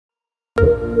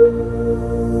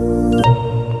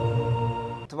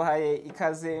Tubahaye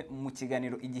ikaze mu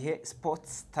kiganiro IGIHE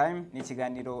Sports Time, ni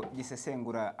ikiganiro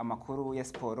gisesengura amakuru ya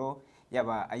siporo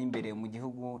yaba ayimbere mu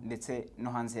gihugu ndetse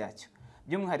no hanze yacyo.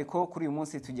 By'umwihariko kuri uyu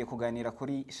munsi tugiye kuganira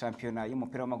kuri shampiyona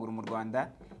y'umupira w'amaguru mu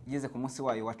Rwanda igeze ku munsi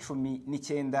wayo wa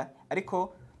 19,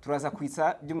 ariko turaza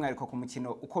kwitsa by'umwihariko ku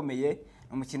mukino ukomeye,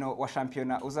 umukino wa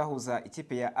shampiyona uzahuza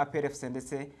ikipe ya APR FC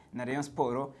ndetse na Rayon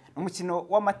Sports, umukino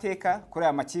w'amateka kuri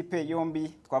aya makipe yombi.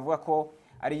 Twavuga ko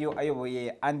ariyo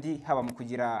ayoboye andi haba mu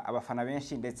kugira abafana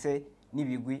benshi ndetse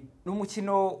n'ibigwi.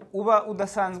 N'umukino uba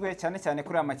udasanzwe cyane cyane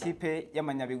kuri aya makipe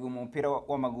y'amanyabigwi mu mupira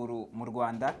w'amaguru mu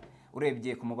Rwanda,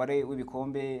 urebye ku mubare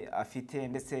w'ibikombe afite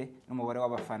ndetse n'umubare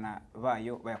w'abafana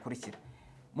bayo bayakurikira.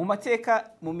 Mu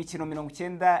mateka mu mikino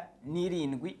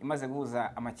 97 imaze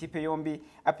guhuza amakipe yombi,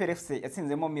 APR FC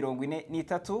yatsinzemo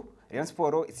 43, Rayon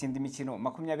Sports itsinda imikino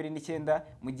 29,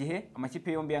 mu gihe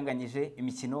amakipe yombi yanganyije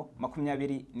imikino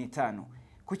 25.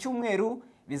 Ku cyumweru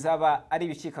bizaba ari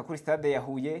bicika kuri stade ya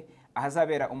Huye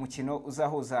ahazabera umukino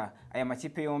uzahuza aya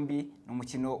makipe yombi,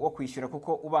 n'umukino wo kwishyura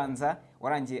kuko ubanza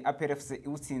warangiye APR FC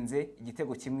iwutsinze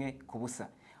igitego kimwe ku busa.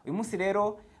 Uyu munsi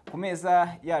rero ku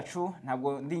meza yacu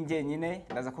ntabwo ndi njyenyine,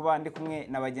 ndaza kuba ndi kumwe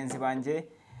na bagenzi banjye,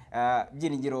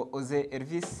 Byiringiro Oze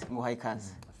Elvis, nguhaye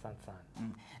ikaze.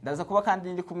 Ndaza kuba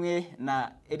kandi ndi kumwe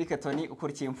na Eric Tony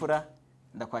ukurikiye imfura,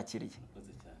 ndakwakiriye.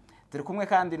 Turi kumwe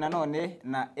kandi nanone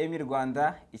na Emile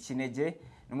Rwanda Ikinege,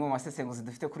 numwe mu basesenguzi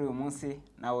dufite kuri uyu munsi,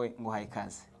 nawe nguhaye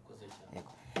ikaze.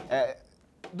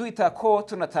 Duhita ko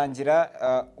tunatangira,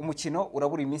 umukino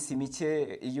urabura iminsi mike.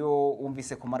 Iyo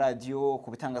wumvise ku maradiyo,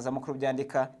 ku bitangazamakuru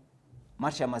byandika,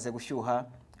 match yamaze gushyuha,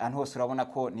 ahantu hose urabona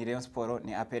ko ni Rayon Sports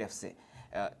ni APR FC.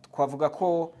 Twavuga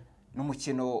ko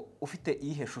n'umukino ufite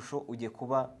iyihe shusho, ugiye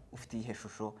kuba ufite iyihe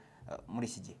shusho muri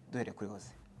iki gihe? Duhere kuri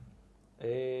hose.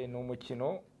 Ni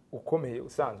umukino ukomeye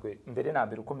usanzwe mbere na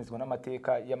mbere ukomezwa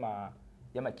n'amateka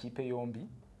y'amakipe yombi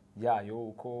yayo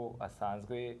uko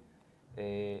asanzwe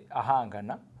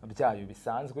ahangana byayo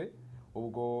bisanzwe.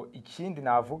 Ubwo ikindi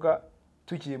navuga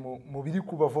tugiye mu biri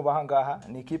kuba vuba ahangaha,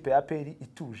 ni ikipe ya APR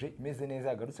ituje imeze neza,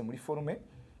 yagarutse muri forume,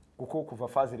 kuko kuva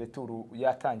phase retour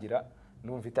yatangira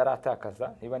numva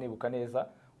itaratakaza niba nibuka neza.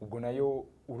 Ubwo nayo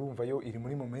urumva yo iri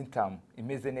muri momentum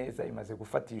imeze neza, imaze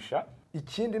gufatisha.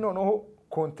 Ikindi noneho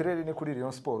contraire ni kuri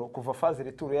Rayon Sports, kuva phase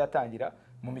retour yatangira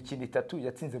mu mikino 3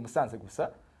 yatsinze Musanze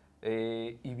gusa,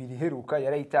 ibiri heruka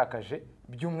yarayitakaje,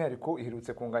 by'umwihariko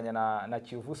iherutse kunganya na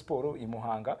Kiyovu Sport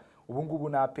imuhanga. Ubu ngubu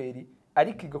na APR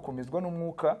ariko igakomezwa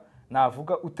n'umwuka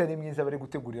navuga utari mwiza bari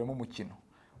guteguriramo umukino.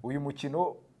 Uyu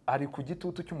mukino ari ku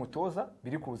gitutu cy'umutoza,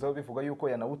 biri kuzaho bivuga yuko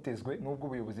yanawutezwe n'ubwo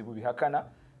ubuyobozi bubihakana,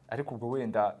 ariko ubwo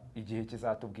wenda igihe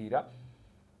kizatubwira.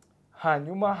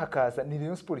 Hanyuma hakaza ni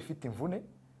Rayon Sports ifite imvune.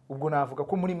 Ubwo navuga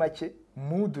ko muri make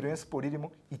mood Rayon Sports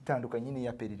irimo itandukanye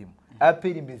n'iya APR irimo.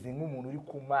 APR imeze nk'umuntu uri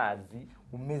ku mazi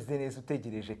umeze neza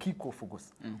utegereje kick-off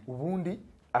gusa, ubundi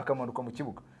akamanuka mu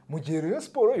kibuga. Mu gihe Rayon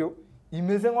Sports yo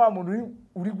imeze nk'umuntu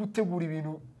uri gutegura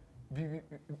ibintu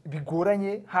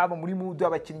bigoranye, haba muri mood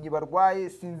abakinnyi barwaye,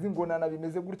 sinzi ngo nana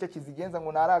bimeze gutya kizigenza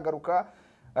ngo naragaruka,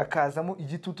 akazamo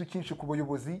igitutu cyinshi ku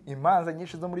buyobozi. Imanza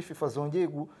nyinshi zo muri FIFA zongeye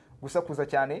gusakuza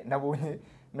cyane. Nabonye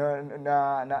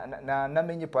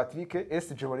namenye Patrick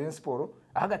SG wa Rayon Sports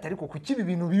ahagati, ariko kuki ibi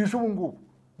bintu bije ubu ngubu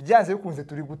byanze bikunze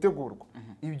turi gutegurwa.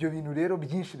 Ibyo bintu rero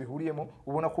byinshi bihuriyemo,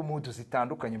 ubona ko mood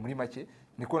zitandukanye. Muri make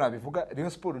niko nabivuga. Rayon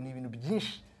Sports ni ibintu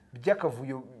byinshi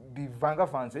by'akavuyo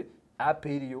bivangavanze.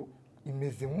 APR yo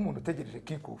imeze nk'umuntu utegereje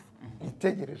kick-off,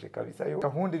 itegereje kabisa yo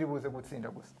gahunda iri buze gutsinda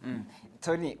gusa.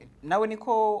 Tony, nawe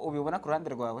niko ubibona ku ruhande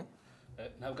rwawe?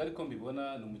 Ntabwo ariko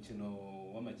mbibona. Ni umukino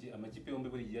amakipe yombi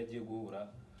buri gihe agiye guhura,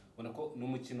 ubona ko ni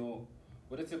umukino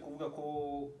uretse kuvuga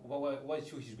ko uba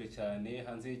washyuhijwe cyane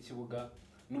hanze y'ikibuga,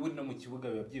 n'ubundi no mu kibuga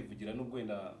biba byivugira. N'ubwo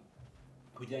wenda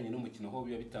kujyanye n'umukino ho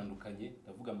biba bitandukanye,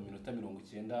 ndavuga mu minota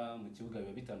 90 mu kibuga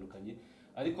biba bitandukanye,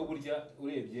 ariko burya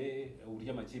urebye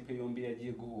uburyo amakipe yombi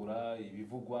yagiye guhura,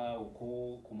 ibivugwa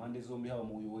uko ku mpande zombi, haba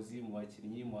mu buyobozi, mu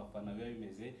bakinnyi, mu bafana, biba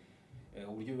bimeze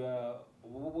uburyo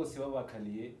bose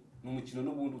babakaniye. Ni umukino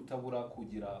n'ubundi utabura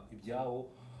kugira ibyawo.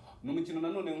 Ni umukino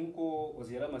nanone nk'uko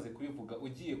Ozi yaramaze kubivuga,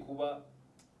 ugiye kuba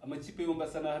amakipe yombi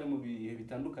asa n'aho ari mu bihe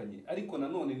bitandukanye, ariko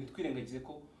nanone ntitwirengagize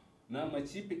ko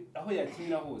n'amakipe aho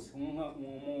yakinira hose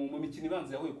mu mikino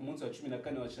ibanza yahuye ku munsi wa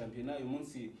 14 wa shampiyona, uyu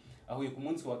munsi ahuye ku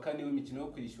munsi wa 4 w'imikino yo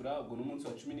kwishyura, ubwo ni umunsi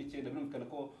wa 19. Birumvikana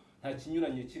ko nta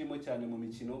kinyuranye kirimo cyane mu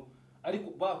mikino,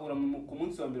 ariko bahura ku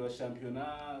munsi wa mbere wa shampiyona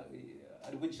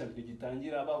aribwo shampiyona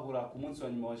gitangira, bahura ku munsi wa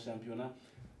nyuma wa shampiyona.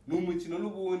 Ni umukino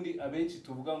n'ubundi abenshi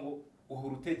tuvuga ngo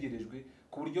uhora utegerejwe,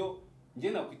 ku buryo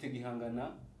njye nakwitega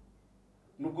ihangana,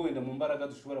 nubwo wenda mu mbaraga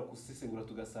dushobora gusesengura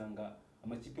tugasanga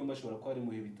amakipe yombi ashobora kuba ari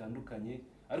mu bihe bitandukanye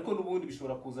ariko n'ubundi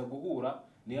bishobora kuza guhura.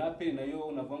 Ni APR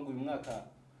nayo navuga ngo uyu mwaka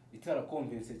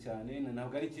itarakonvense cyane,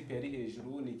 ntabwo ari ikipe yari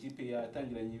hejuru, ni ikipe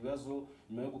yatangiranye ibibazo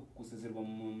nyuma yo gusezerwa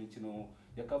mu mikino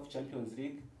ya CAF Champions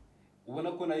League.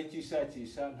 Ubona ko nayo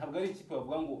ikishakisha, ntabwo ari ikipe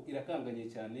bavuga ngo irakanganye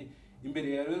cyane imbere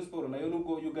ya Rayon Sports nayo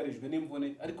nubwo yugarijwe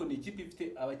n'imvune, ariko ni ikipe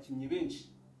ifite abakinnyi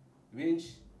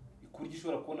benshi ikurya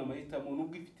ishobora kubona amahitamo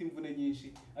nubwo ifite imvune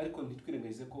nyinshi, ariko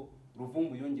ntitwirengagize ko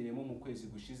Ruvumbu yongereyemo mu kwezi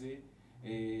gushize,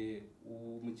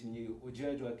 umukinnyi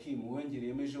Joachim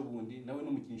wongereyemo ejo bundi, nawe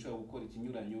n'umukinnyi ushobora gukora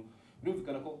ikinyuranyo.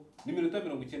 Birumvikana ko ni minota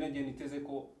 90 ngiye niteze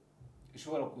ko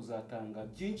ishobora kuzatanga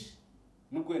byinshi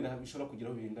nubwo wenda bishobora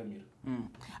kugeraho bihengamira.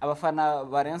 Abafana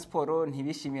ba Rayon Sports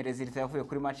ntibishimiye resultat yavuye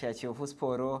kuri match ya Kiyovu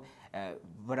Sports,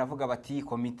 baravuga bati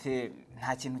komite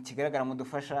nta kintu kigaragara mu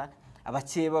dufasha,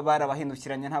 abakeba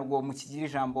barabahindukiranye ntabwo mukigira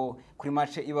ijambo kuri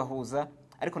match ibahuza,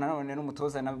 ariko nanone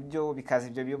n'umutoza nabyo bikaza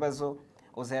ibyo bibazo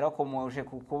uzera ko muje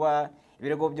kuba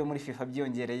ibirego byo muri FIFA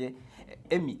byongereye.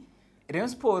 Rayon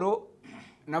Sports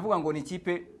navuga ngo ni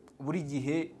ikipe buri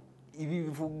gihe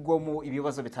ibivugwamo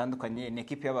ibibazo bitandukanye, ni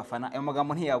ekipe y'abafana, ayo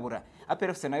magambo ntiyabura.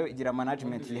 APR FC nayo igira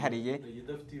management yihariye,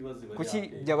 kuki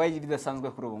byabaye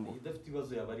bidasanzwe kuri ubu ngubu? Idafite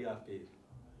ibibazo yaba ari APR.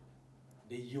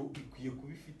 Reyo ikwiye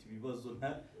kuba ifite ibibazo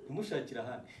ntimushakira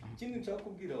hano. Ikindi nshaka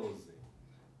kubwira hose,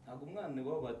 ntabwo umwana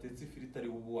wabo batetse ifiriti ari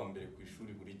ubu wa mbere ku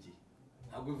ishuri buri gihe.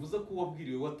 Ntabwo bivuze ko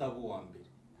wabwiriwe wataba uwa mbere.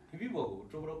 Ntibibaho,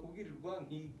 ushobora kubwirirwa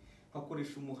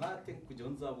nkakoresha umuhate kugira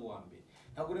ngo nzaba uwa mbere.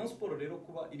 Ntabwo Rayon Sports rero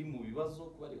kuba iri mu bibazo,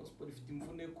 kuba Rayon Sports ifite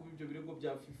imvune, kuba ibyo birego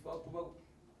bya FIFA, kuba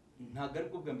ntabwo ari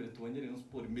bwo bwa mbere tubonye Rayon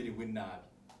Sports imerewe nabi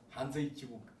hanze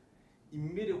y'ikibuga.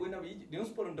 Imerewe nabi. Rayon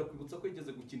Sports ndakwibutsa ko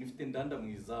igeze gukina ifite ndanda mu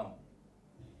izamu,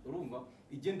 urumva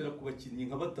igendera ku bakinnyi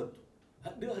nka batatu.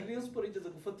 Rayon Sports igeze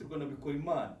gufatirwa na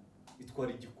Bikorimana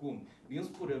itwara igikombe. Rayon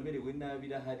Sports yamerewe nabi,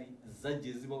 irahari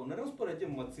zagiye zibaho. Na Rayon Sports yagiye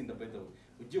mu matsinda by the way,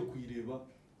 ugiye kuyireba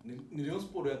ni Rayon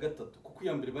Sports ya gatatu, kuko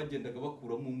iya mbere bagendaga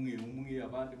bakuramo umwe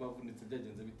abandi bavunitse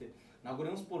byagenze bite. Ntabwo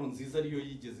Rayon Sports nziza ariyo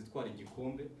yigeze itwara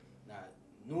igikombe,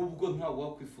 nubwo nta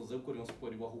wakwifuza ko Rayon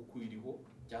Sports ibaho uko iriho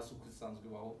cyangwa uko isanzwe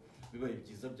ibaho, bibaye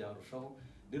byiza byarushaho.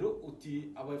 Rero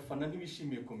uti abafana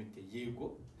ntibishimiye komite,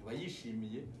 yego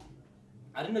ntibayishimiye,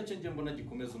 ari nacyo ngiye mbona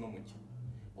gikomeza no mukino.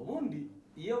 Ubundi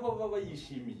iyo baba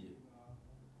bayishimiye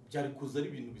byari kuza ari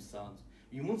ibintu bisanzwe.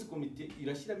 Uyu munsi komite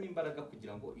irashyiramo imbaraga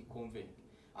kugira ngo ikonvenke.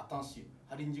 Attention,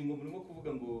 hari ingingo murimo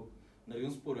kuvuga ngo na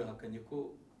Rayon Sports yahakanye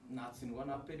ko natsindwa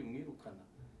na APR mwirukana,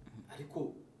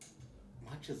 ariko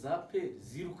match za APR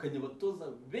zirukanye abatoza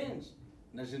benshi.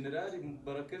 Na General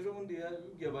Barakaje bundi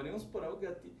yabwiye aba Rayon Sports avuga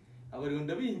ati abariyo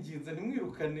ndabinginze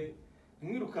ntimwirukane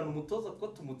umutoza ko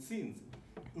tumutsinze.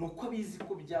 Nuko abizi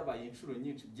ko byabaye inshuro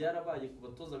nyinshi, byarabaye ku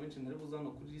batoza benshi ntari buzana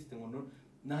kuri liste ngo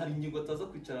na hari ingingo ataza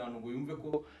kwicara ahantu ngo yumve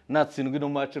ko natsindwe no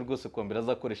match rwose ko mbere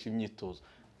azakoresha imyitozo.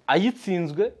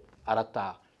 Ayitsinzwe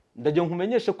arataha. Ndagiye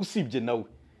nkumenyeshe ko usibye nawe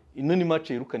ino ni match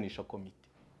yirukanisha komite.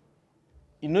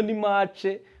 Ino ni match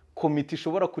komite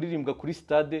ishobora kuririmbwa kuri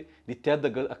stade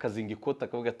riteyadaga akazinga ikota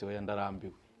akavuga ati oya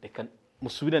ndarambiwe, reka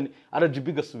musubirane, RGB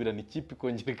gasubirana ikipe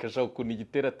kongera ikashaka ukuntu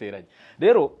igiterateranye.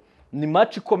 Rero ni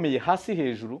match ikomeye hasi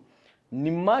hejuru,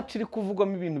 ni match iri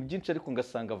kuvugwamo ibintu byinshi, ariko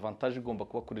ngasanga avantage igomba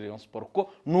kuba kuri Rayon Sports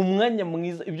ko ni umwanya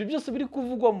mwiza. Ibyo byose biri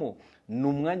kuvugwamo ni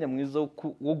umwanya mwiza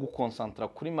wo gukonsantra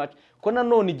kuri match, ko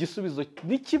nanone igisubizo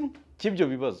ni kimwe cy'ibyo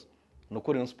bibazo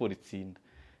nuko Rayon Sports itsinda.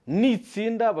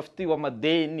 Nitsinda bafite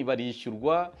amadeni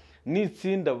barishyurwa,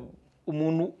 nitsinda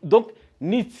umuntu donc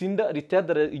nitsinda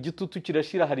ritadara igitutu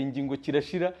kirashira, hari ingingo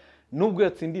kirashira. Nubwo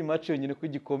yatsindiye match yonyine ku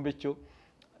igikombe cyo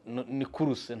ni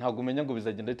kuruse, ntabwo umenya ngo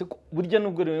bizagenda bite. Burya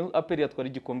nubwo APR yatwara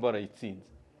igikombe barayitsinze,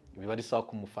 biba ari sawa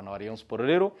ku mufana wa Rayon Sports.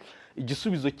 Rero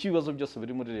igisubizo cy'ibibazo byose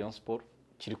biri muri Rayon Sports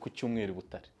kiri ku cyumweru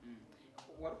Butare.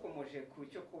 Warukomoje ku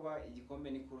cyo kuba igikombe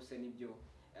ni kuruse, nibyo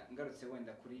ngarutse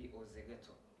wenda kuri Oze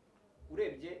gato.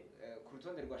 Urebye ku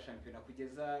rutonde rwa shampiyona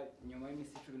kugeza nyuma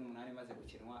y'iminsi 18 imaze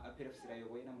gukinwa, APR FC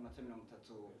irayoboye na munota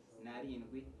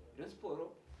 37, Rayon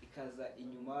Sports ikaza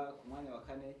inyuma ku mwanya wa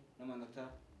 4 na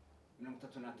manota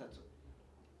 33.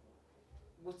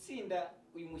 Gutsinda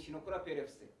uyu mukino kuri APR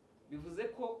FC bivuze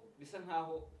ko bisa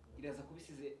nkaho iraza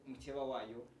kubisize mu cyeba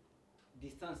wayo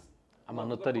distance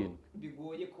amanota 7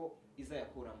 bigoye ko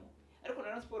izayakuramo, ariko na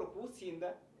Rayon Sports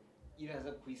kuwutsinda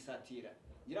iraza kuyisatira.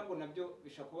 Ngira ngo nabyo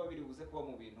bishakuba biri buze kuba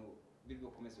mu bintu biri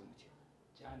gukomeza umukino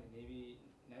cyane.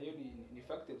 Nayo ni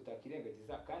factor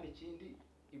utakirengagiza, kandi ikindi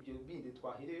ibyo bindi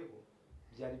twahireho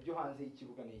byari byo hanze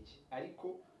y'ikibuga n'iki,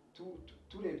 ariko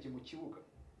turebye mu kibuga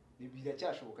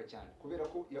biracyashoboka cyane, kubera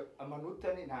ko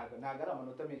amanota ntago ari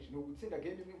amanota menshi, ni ugutsinda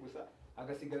game imwe gusa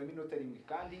agasigara iminota 1.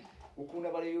 Kandi ukunda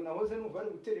abareyo nahoze numva bari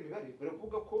gutera imibare,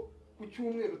 baravuga ko ku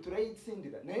cyumweru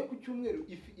turayitsindira nayo ku cyumweru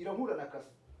irahura na Kasa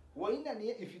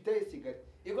wayinaniye ifite ayo Kigali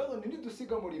ego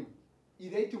ntidusiga murimo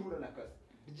irahita ihura na Kasa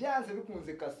byanze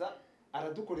bikunze Kasa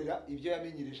aradukorera ibyo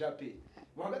yamenyereje APR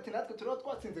mu hagati natwe turaba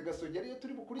twatsinze Gasogera iyo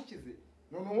turi bukurikize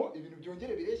noneho ibintu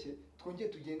byongere bireshye twongeye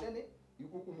tugendane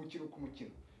umukino ku mukino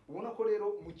ubona ko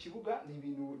rero mu kibuga ni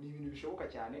ibintu bishoboka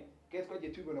cyane kandi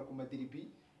twagiye tubibona ku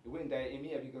madiribi wenda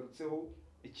Emi yabigarutseho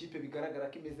ikipe bigaragara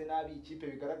ko imeze nabi ikipe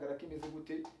bigaragara ko imeze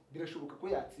gute birashoboka ko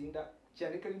yatsinda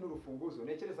cyane ko ari n'urufunguzo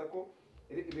nekereza ko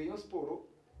Rayon Sports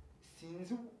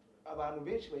sinzi abantu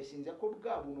benshi bayishinja ko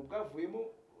bwa buntu bwavuyemo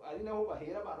ari naho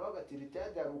bahera abantu bagatirita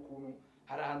hari ukuntu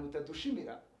hari ahantu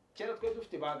utadushimira cyera twe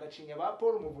dufite bagacinya ba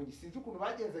Paul Muvunyi sinzi ukuntu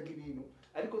bagenzaga ibintu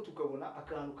ariko tukabona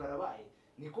akantu karabaye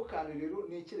niko kantu rero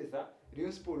nekereza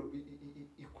Rayon Sports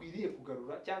ikwiriye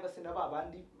kugarura cyangwa se na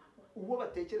babandi uwo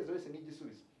batekereza wese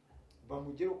n'igisubizo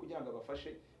bamugereho kugira ngo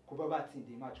abafashe kuba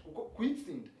batsindiye match kuko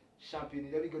kwitsinda champion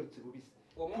yabigarutse bubisi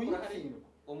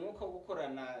umwuka wo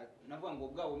gukorana navuga ngo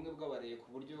bwa bumwe bw'abareye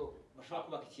ku buryo bashobora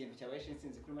kubaka ikintu cyabaye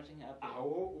insinzi kuri match nk'ape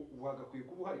aho wagakwiye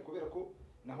kuba uhari kubera ko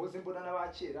nahoze mbona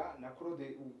n'abakera na Claude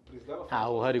president w'abafana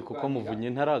aho hari kuko Muvunyi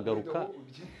ntaragaruka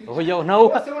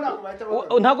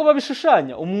ntago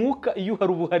babishushanya umwuka iyo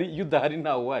uhari ubuhari iyo udahari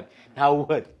ntawe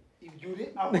uhari ibyo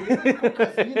aho ko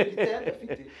kazi bitaya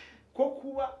afite ko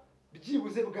kuba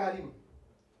byibuze bwa rimwe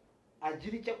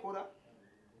agira icyo akora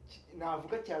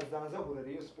navuga cyazanzabura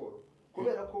Rayon Sports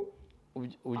kubera ko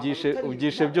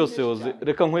ubyishe byose yoze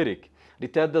reka nkwereke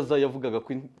Ritadaza yavugaga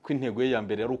ko intego ye ya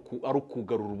mbere ari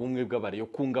ukugarura ubumwe bw'abareyo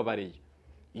kunga bareyo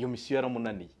iyo misiyo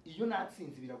yaramunaniye iyo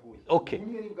natsinze biragoye okay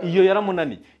iyo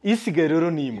yaramunaniye isigaye rero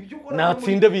nimwe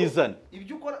natsinde bizana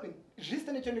ibyo ukora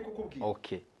juste nicyo ni kukubwira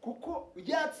okay kuko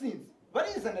yatsinze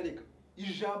barizana reka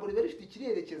ijambo riba rifite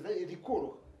ikirerekeza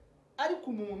rikoroha ariko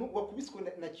umuntu wakubiswe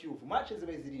na Kiyovu match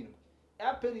zibaye zirindwi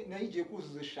APR nayo igiye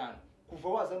kuzuza 5 kuva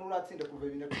waza n'uratsinda kuva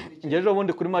 2019 ngejo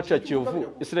bundi kuri match ya Kiyovu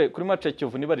Israel kuri match ya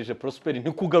Kiyovu nibarije Prosper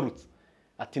ntikugarutse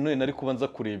ati none nari kubanza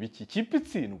kureba iki kipe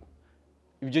itsindwa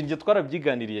ibyo nge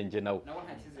twarabyiganiriye nge nawe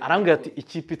arambwira ati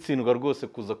ikipe itsindwa rwose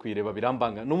kuza kuyireba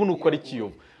birambanga n'ubu nuko ari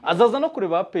Kiyovu azaza no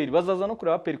kureba APR bazaza no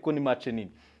kureba APR ko ni match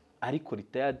nini ariko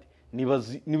retired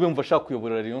niba mva ashaka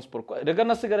kuyobora Rayon Sports rega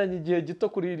nasigaranye igihe gito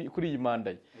kuri iyi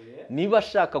manda niba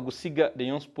ashaka gusiga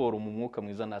Rayon Sports mu mwuka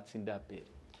mwiza natsinda APR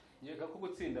yega ko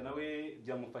gutsinda nawe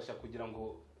byamufasha kugira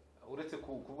ngo uretse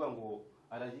kuvuga ngo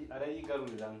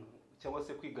arayigarurira cyangwa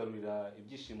se kwigarurira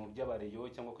ibyishimo by'abareyo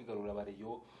cyangwa kwigarurira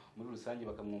abareyo muri rusange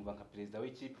bakamwumva nka perezida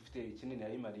w'ikipe ufite ikinini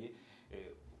yayimariye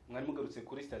mwari mugarutse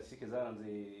kuri statistique zaranze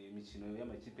imikino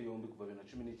y'amakipe yombi kuva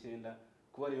 2019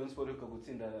 kuba Rayon Sports iheruka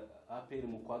gutsinda APR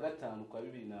mu kwa gatanu kwa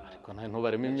 2000 ariko nayo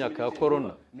ntubaremo imyaka ya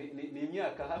corona ni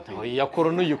imyaka hafi ya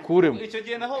corona uyikuremo icyo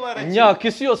gihe naho baraki imyaka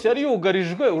isi yose yari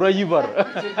yugarijwe urayibara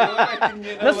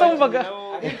nasumvaga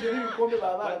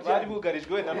bari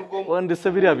bugarijwe wenda nubwo wande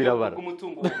se biriya birabara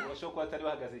umutungo washobora kuba atari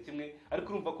bahagaze kimwe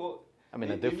ariko urumva ko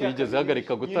amena defu yigeze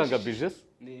hagarika gutanga budget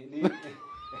ni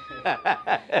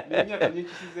imyaka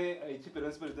myinshi isize ikipe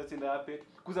Rayon Sports idatsinda APR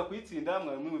kuza kuyitsinda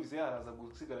mwari mubize haraza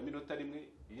gusigara minota rimwe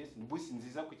yes ni busi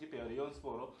nziza ku ikipe ya Rayon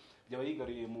Sports byaba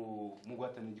yigaruye mu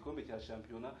guhatanira igikombe cya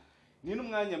shampiyona ni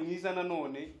n'umwanya mwiza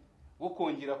nanone wo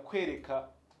kongera kwereka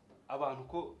abantu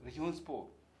ko Rayon Sports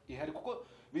ihari kuko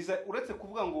biza uretse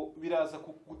kuvuga ngo biraza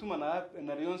gutuma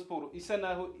na Rayon Sports isa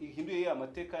naho ihinduye ya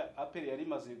mateka APR yari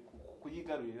maze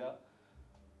kuyigarurira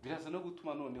biraza no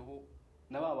gutuma noneho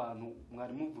naba bantu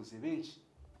mwari muvuze benshi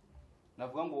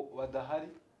navuga ngo badahari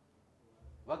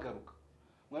bagaruka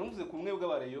mwari muvuze ku umwe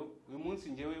bw'abareyo uyu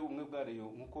munsi ngewe umwe bw'areyo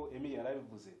nkuko Emi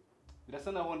yarabivuze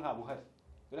birasa naho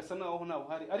nta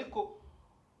buhari ariko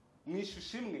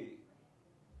mwishusho imwe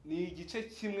ni igice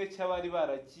kimwe cy'abari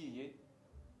baragiye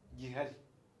gihari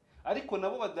ariko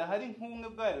nabo badahari nk'umwe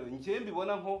bw'areyo ngewe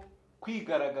mbibona nko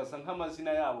kwigaragaza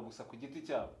nk'amazina yabo gusa ku giti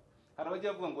cyabo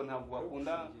harabajya bavuga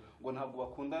ngo ntabwo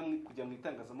bakunda kujya mu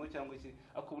itangazamakuru cyangwa iki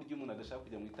ako buryo umuntu adashaka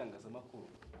kujya mu itangazamakuru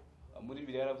muri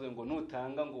Bibiliya yaravuze ngo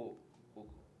nutanga ngo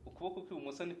ukuboko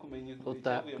kw'ibumoso ni kumenya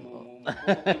icyavuye mu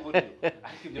kuboko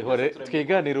kw'iburyo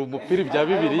twiganira umupira bya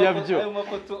Bibiliya byo ayo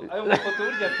mafoto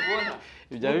burya tubona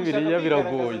ibya Bibiliya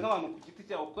biragoye nk'abantu ku giti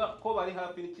cyabo ko bari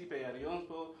hafi n'ikipe ya Rayon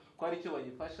Sports ko ari icyo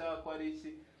bayifasha ko ari iki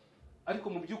ariko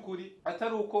mu by'ukuri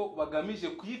atari uko bagamije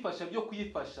kuyifasha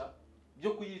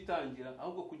byo kuyitangira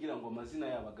ahubwo kugira ngo amazina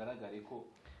yabo agaragare ko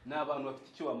n'abantu bafite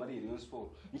icyo bamariye Rayon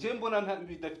Sports nje mbona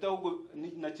bidafite ahubwo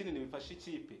na kinini bifasha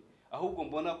ikipe ahubwo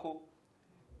mbona ko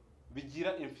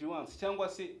bigira influence cyangwa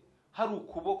se hari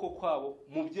ukuboko kwabo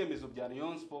mu byemezo bya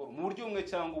Rayon Sports mu buryo umwe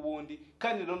cyangwa ubundi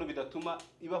kandi none bidatuma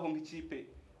ibaho nk'ikipe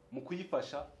mu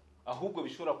kuyifasha ahubwo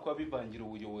bishobora kuba bivangira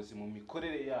ubuyobozi mu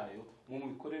mikorere yayo mu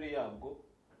mikorere yabwo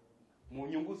mu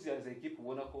nyungu za equipe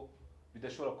ubona ko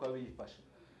bidashobora kuba biyifasha.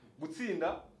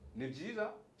 Gutsinda ni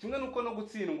byiza kimwe nuko no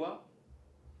gutsindwa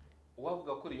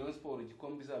uwavuga ko Rayon Sports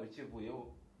igikombe izaba kivuyeho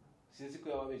sinzi ko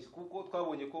yababeshye kuko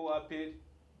twabonye ko APR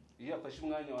iyo yafashe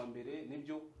umwanya wa mbere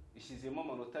nibyo ishyizemo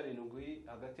amanota 7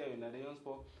 hagati yayo na Rayon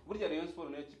Sports. Burya Rayon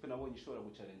Sports nayo kipe nabonye ishobora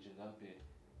guchallenge APR.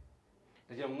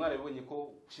 Ndagira mu mwara bibonye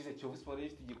ko ushize Kiyovu Sports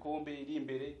ifite igikombe iri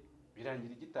imbere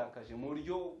birangira igitakaje mu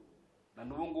buryo na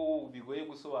n'ubu ngo bigoye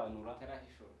gusobanura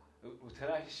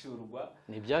utarahishurwa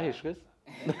ntibyahishwe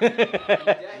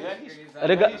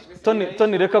rega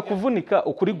Tony reka kuvunika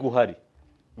ukuri guhari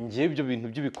ngiye ibyo bintu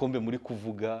by'ibikombe muri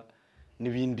kuvuga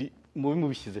n'ibindi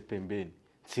mubishyize pembeni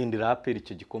tsindira APR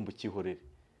icyo gikombe cyihorere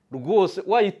rwose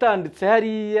wayitanditse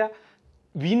hariya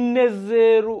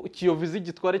 4-0 Kiyovu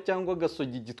zigitware cyangwa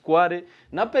Gasogi gitware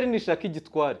na APR nishaka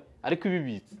igitware ariko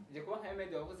ibibitse nje kuba nka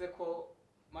Emed wavuze ko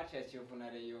match ya Kiyovu na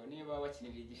Rayon niba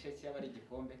bakinira igishe cyaba ari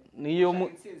igikombe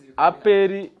niyo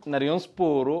APR na Rayon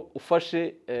Sports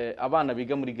ufashe abana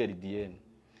biga muri Gardienne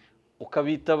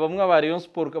ukabita bamwe aba Rayon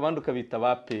Sports abandi ukabita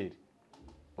ba APR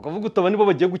ukavuga utaba nibo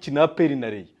bagiye gukina APR na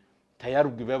Rayon tayari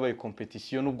ubwo babaye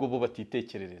competition nubwo bo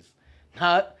batitekerereza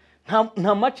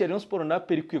nta match ya Rayon Sports na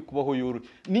APR ikwiye kubaho yoro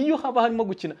niyo haba harimo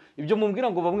gukina ibyo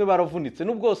mumbwira ngo bamwe baravunitse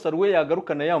nubwo Saruwe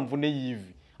yagarukana yamvune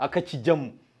yivi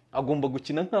akakijyamo agomba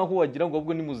gukina nkaho wagira ngo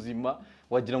ubwo ni muzima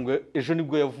wagira ngo ejo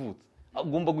nibwo yavutse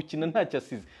agomba gukina nta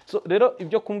cyasize so rero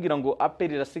ibyo kumbwira ngo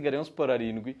APR irasigara Rayon Sports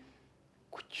 7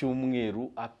 ku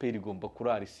cyumweru APR igomba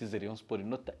kurara isize Rayon Sports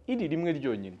inota iri rimwe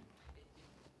ryonyine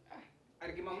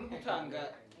argument muri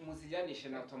gutanga muzijyanisha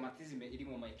na automatisme iri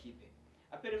mu makipe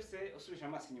APR FC usubije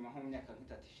amaso inyuma nko mu myaka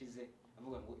nk'itatu ishize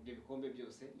avuga ngo ibyo bikombe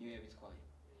byose niyo yabitwaye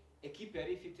equipe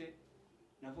yari ifite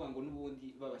navuga ngo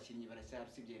nubundi babakinnyi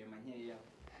baracyarusibye rema nkeya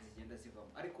zigenda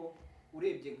zivamo ariko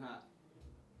urebye nka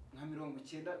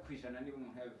 90% niba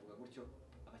umuntu yabivuga gutyo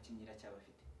abakinnyi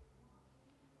iracyabafite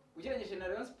ugereranyije na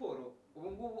Rayon Sports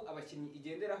ubu ngubu abakinnyi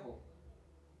igenderaho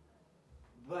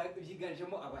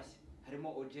byiganjemo abashya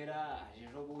harimo Ojera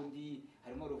ajejo bundi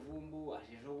harimo Ruvumbu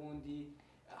ajejo bundi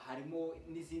harimo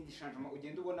n'izindi changement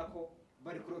ugenda ubona ko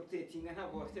bari rotating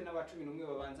ntabwo bafite n'aba 11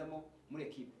 babanzamo muri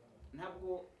equipe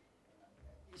ntabwo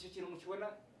icyo kintu mukibona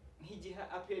nk'igiha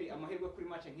APR amahirwe kuri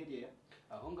match nk'iriya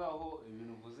aho ngaho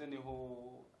ibintu uvuze niho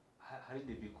hari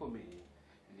debikomeye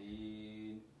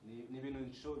ni ibintu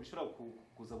bishobora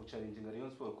kuza gucaringa Rayon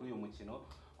Sports kuri uyu mukino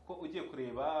kuko ugiye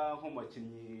kureba nko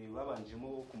makinyi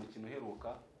babanjemo ku mukino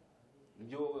heruka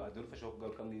nibyo Adolphe ashobora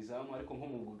kugaruka mu izamu ariko nko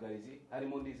mu bugarizi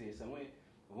harimo Ndizeye Samuel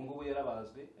ubu ngubu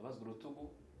yabazwe urutugu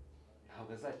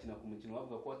ntabwo azakina ku mukino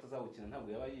bavuga ko atazawukina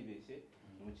ntabwo yaba yibeshye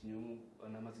umukinnyi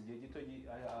anamaze igihe gito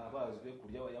abazwe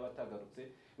kurya yabatagarutse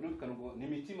birumvikana ngo ni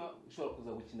imitima ishobora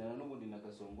kuza gukinana n'ubundi na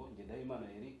Gasongo Ngendahimana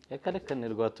Eric yakarekane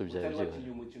rwatubyaye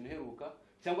byiwe umukino uheruka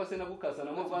cyangwa se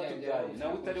nabukazanamo rwatubyaye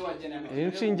nawe utari wakina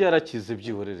inshinge yarakize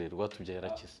byihorere rwatubyaye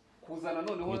yarakize kuzana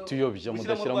noneho mituyobya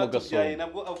mudashyiramo Gasongo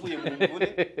nabwo avuye mu mvune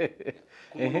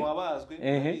ku muntu wabazwe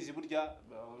izi burya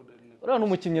uriya ni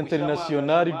umukinnyi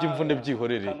international iby'imvune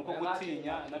byihorere ko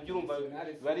gutinya nabyo urumva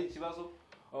bari ikibazo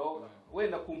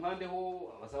wenda ku mpande ho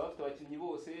bazaba bafite abakinnyi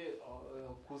bose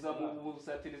kuza mu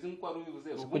busatirizi nk'uko wari ubivuze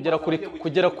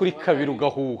kugera kuri kabiri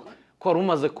ugahuha ko wari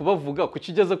umaze kubavuga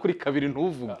kuki ugeze kuri kabiri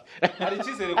ntuvuge hari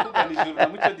icyizere ko Ganijuru na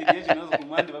Mucyo Didier Junior ku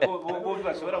mpande bo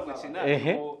bashobora gukina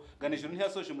Ganijuru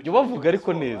ntiyasoje mu bavuga ariko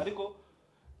neza ariko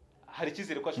hari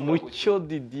icyizere ko ashobora gukina Mucyo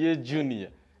Didier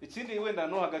Junior ikindi wenda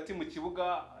no hagati mu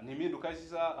kibuga ni impinduka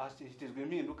hashyizwe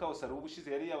impinduka usara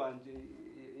ubushize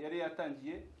yari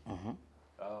yatangiye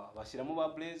bashyiramo ba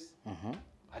Blaise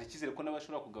hari icyizere ko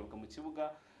nabashobora kugaruka mu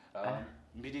kibuga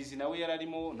Mbirizi nawe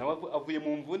yararimo nawe avuye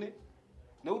mu mvune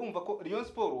nawe urumva ko Rayon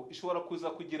Sports ishobora kuza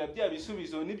kugira bya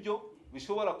bisubizo nibyo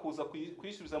bishobora kuza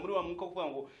kuyisubiza muri wa mwuka kuvuga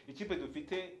ngo ikipe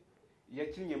dufite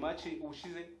yakinnye match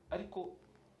ubushize ariko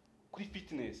kuri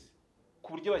fitness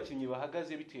ku buryo abakinnyi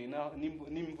bahagaze bitewe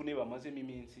n'imvune bamazemo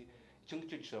iminsi icyo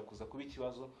ngicyo gishobora kuza kuba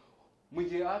ikibazo mu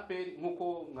gihe APR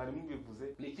nkuko mwari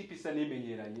mubivuze ni ikipe isa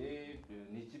n'imenyeranye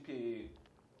ni ikipe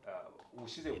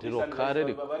ubushize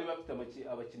bari bafite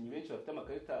abakinnyi benshi bafite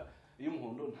amakarita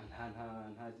y'umuhondo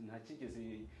nta kigeze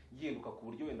yihinduka ku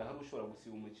buryo wenda hari ushobora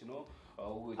gusiba umukino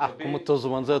umutozo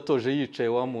ubanza yatoje yicaye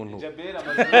wa muntu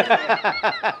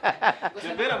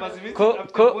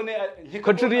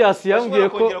ko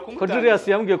Julius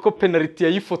yambwiye ko penalty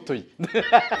yayifotoye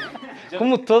ko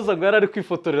umutoza ngo yari ari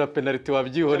kwifotorera penalty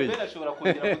wabyihoreye Jabera ashobora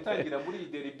kongera gutangira muri iyi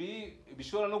derby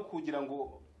bishobora no kugira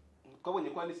ngo twabonye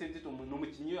ko ari senti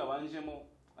n'umukinnyi yabanjemo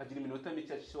agira iminota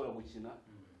mike ashobora gukina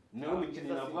niwe mukinnyi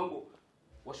navuga ngo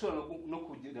washobora no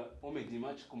kugira omedi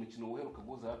match ku mukino uheruka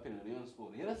guhuza APR na Rayon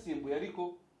Sports yarasimbuye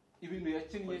ariko ibintu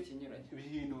yakinnye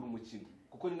bihindura umukino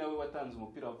kuko ni nawe watanze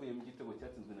umupira wavuyemo igitego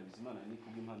cyatsinzwe na Bizimana ni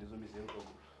kubw'impande zombi ziheruka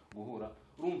guhura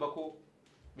urumva ko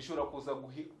bishobora kuza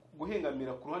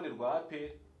guhengamira ku ruhande rwa APR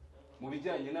mu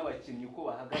bijyanye n'abakinnyi uko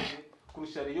bahagaze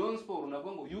kurusha Rayon Sports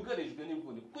nabwo ngo yugarijwe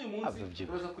n'imvune kuko uyu munsi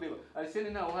uraza kureba Arsene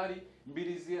ntaho hari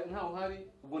Mbirizi ntaho hari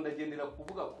ubwo ndagendera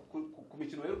kuvuga ku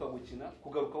mikino yeruka gukina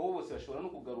kugaruka bo bose bashobora no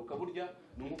kugaruka burya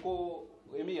nuko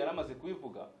Emi yaramaze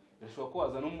kubivuga birashobora ko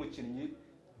waza n'umukinnyi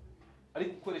ari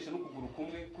gukoresha no kuguru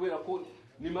kumwe kubera ko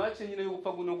ni match nyine yo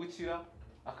gupfa no gukira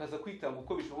akaza kwitanga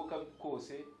uko bishoboka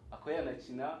kose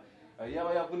akayanakina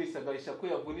yaba yavunitse agahisha ko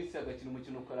yavunitse agakina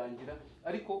umukino ukarangira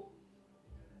ariko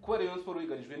kuba Rayon Sports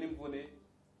yigarijwe n'imvune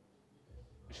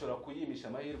bishobora kuyimisha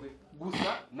amahirwe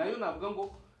gusa nayo navuga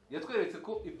ngo yatweretse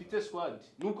ko ifite squad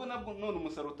nubwo nabwo none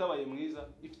umusaruro utabaye mwiza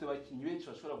ifite abakinnyi benshi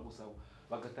bashobora gusaba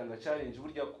bagatanga challenge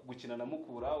burya gukina na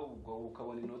Mukura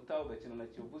ukabona inota ugakina na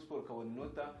Kiyovu Sport ukabona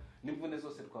inota n'imvune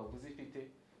zose twavuze ifite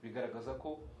bigaragaza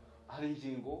ko hari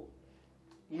ingingo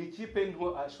mu ikipe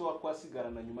nto ashobora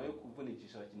kwasigarana nyuma yo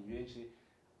kuvunikisha abakinnyi benshi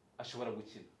ashobora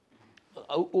gukina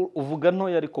uvuga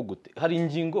ntoya ariko gute hari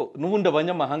ingingo n'ubundi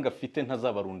abanyamahanga afite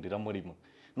ntazabarundira murimo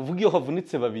nuvuga iyo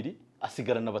havunitse babiri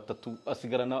asigarana batatu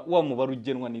asigarana wa mubare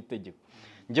ugenwa n'itegeko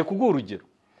ngiye kuguha urugero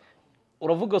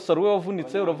uravuga Saruwe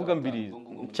wavunitse uravuga mbiri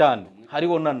cyane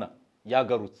hariho Nana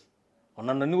yagarutse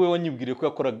Nana niwe wanyibwiriye ko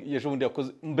yakora ejo bundi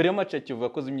yakoze mbere ya match ya Kivu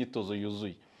yakoze imyitozo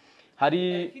yuzuye hari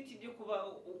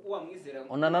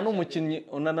Onana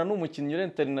n'umukinnyi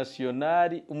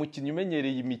international umukinnyi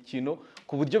umenyereye imikino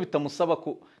ku buryo bitamusaba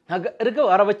ko erega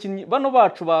arabakinnyi bano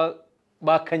bacu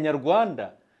ba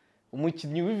Kanyarwanda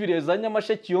umukinnyi w'ivireza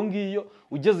Nyamasheke iyo ngiyo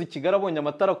ugeze Kigali abonye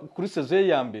amatara kuri saison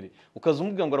ya mbere ukaza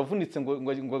umubwira ngo aravunitse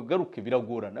ngo agaruke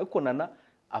biragorana ariko Nana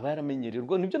aba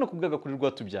yaramenyererwa nibyo nakubwaga kuri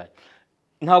rwatubyaye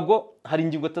ntago hari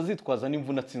ingingo atazitwaza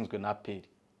n'imvune atsinzwe na APR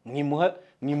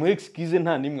mwimuha excuse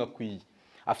nta nimwe akwiye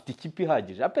afite ikipe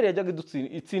ihagije APR yajyaga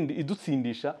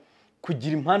idutsindisha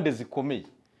kugira impande zikomeye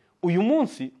uyu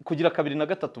munsi kugira kabiri na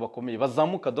gatatu bakomeye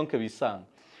bazamuka donc bisanga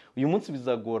uyu munsi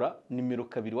bizagora nimero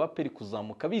kabiri wa APR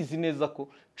kuzamuka bizi neza ko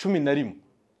 11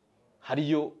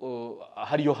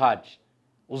 hariyo haje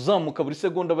uzamuka buri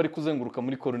segonda bari kuzenguruka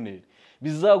muri corner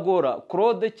bizagora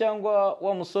Claude cyangwa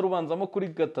wa musore ubanzamo kuri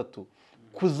gatatu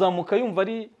kuzamuka yumva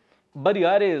ari bari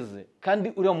areze kandi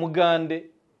uriya Mugande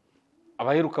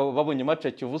abaheruka babonye match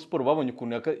ya Kiyovu Sport babonye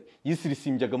ukuntu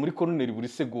yisirisimbyaga muri corner buri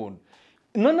segonda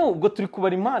none ubwo turi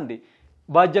kubara impande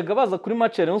bajyaga baza kuri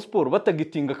match ya Rayon Sports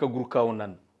batagitinga akaguru ka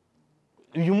Onana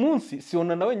uyu munsi si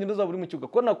Onana wenyine uzaba uri mu kibuga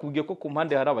ko nakubwiye ko ku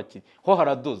mpande hari abakinnyi ho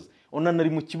haradoze Onana ari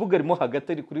mu kibuga arimo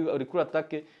hagati ari kuri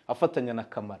attaque afatanya na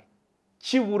Kamara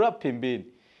kibura pembeni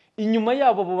inyuma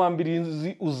yabo abo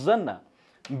bambirizi uzana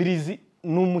Mbirizi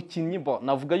n'umukinnyi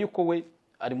navuga yuko we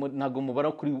arimo ntago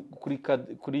mubara kuri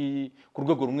ku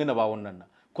rwego rumwe na Onana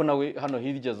ko nawe hano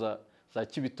hirya za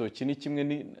Kibitoki ni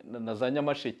kimwe na za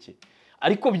Nyamasheke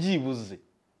ariko byibuze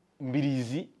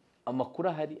Mbirizi amakuru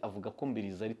ahari avuga ko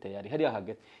Mbirizi ari tayari hari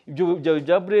hagati ibyo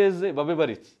bya Breze babe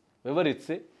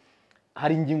baretse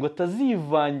hari ingingo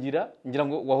atazivangira ngira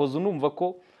ngo wahoze unumva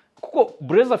ko kuko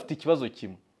Breze afite ikibazo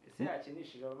kimwe ese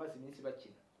yakinishije abazi iminsi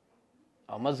bakina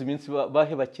amazi iminsi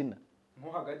bahe bakina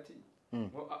nko hagati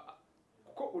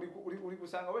kuko uri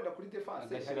gusanga wenda kuri defense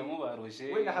agashyiramo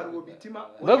baroje wenda hari ubitima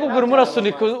bagubwira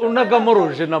umurasunika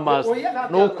unagamoroje na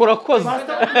master nuko urakoze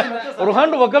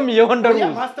uruhande ubagamiyeho ndaruzi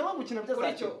master bagukina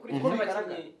byose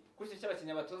kuri icyo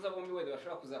cy'abakinnyi batoza bombi wenda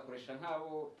bashobora kuzakoresha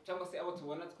nk'abo cyangwa se abo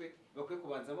tubona twe bakwiye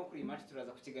kubanzamo kuri iyi match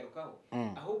turaza kukigarukaho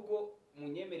ahubwo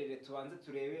munyemerere tubanze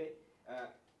turebe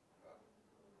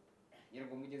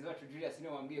yego mugenzi wacu Julius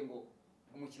niwe wambwiye ngo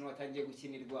umukino watangiye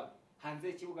gukinirwa hanze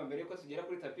y'ikibuga mbere yuko tugera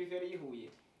kuri tapi veri yihuye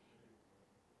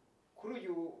kuri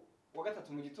uyu wa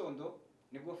gatatu mu gitondo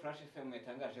nibwo Flash FM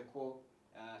yatangaje ko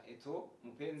Eto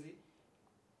Mupenzi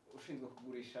ushinzwe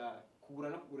kugura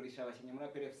no kugurisha abakinnyi muri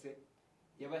APR FC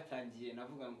yabatangiye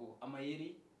navuga ngo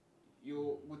amayeri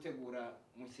yo gutegura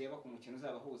mukeba ku mukino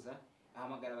uzabahuza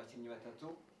ahamagara abakinnyi batatu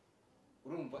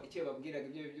urumva icyo babwiraga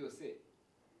ibyo byose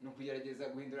no kugerageza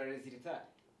guhindura resultat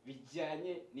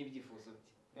bijyanye n'ibyifuzo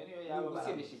bye niyo yaba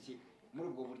gusindisha iki muri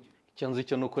ubwo buryo cyanze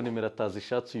cyo nuko nimero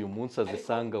atazishatse uyu munsi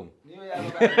azisangamo niyo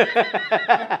yaba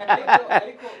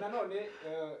ariko nanone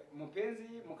Mupenzi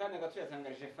mukanya gato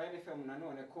yatangaje Fine FM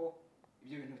nanone ko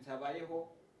ibyo bintu bitabayeho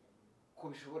ko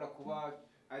bishobora kuba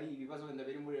ari ibibazo wenda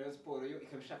biri muri Rayon Sports yo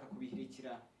ikabishaka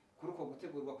kubihirikira kuri uko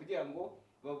gutegurwa kugira ngo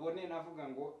babone navuga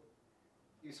ngo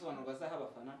ibisobanuro bazaha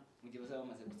abafana mu gihe bazaba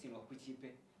bamaze gutsindwa ku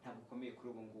ikipe ntabwo ukomeye kuri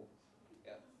ubu ngubu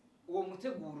uwo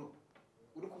muteguro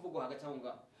uri kuvugwa hagati aho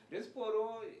ngaho. Rayon Sports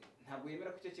ntabwo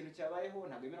yemera ko icyo kintu cyabayeho,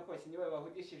 ntabwo yemera ko abakinnyi bayo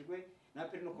bahugishijwe, na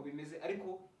APR nuko bimeze,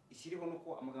 ariko ikiriho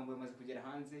nuko amagambo yamaze kugera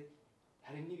hanze.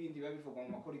 Hari n'ibindi biba bivugwa mu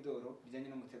makoridoro bijyanye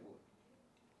n'umuteguro.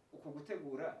 Uko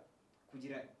gutegura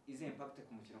kugira izi impact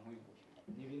ku mukino nk'uyu.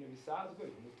 Ni ibintu bisanzwe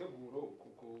umuteguro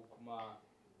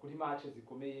kuri match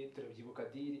zikomeye. Turabyibuka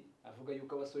Diri avuga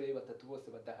yuko abasore batatu bose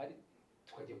badahari,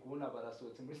 tukajya kubona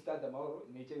barasohotse muri stade Amahoro.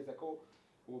 Ntekereza ko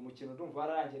uwo mukino ndumva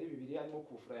wararangiye ari 2 harimo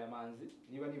kufura ya Manzi,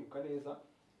 niba nibuka neza.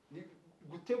 Ni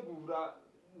gutegura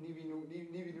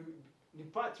ni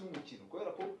part y'umukino,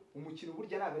 kubera ko umukino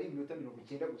burya ntabwo ari iminota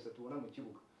 90 gusa tubona mu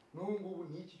kibuga. N'ubu ngubu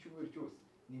ni iki cyumweru cyose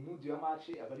ni mood ya match,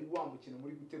 abari wa mukino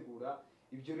muri gutegura.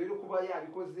 Ibyo rero kuba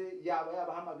yabikoze, yaba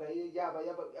yabahamagaye, yaba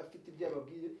afite ibyo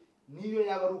yababwiye, niyo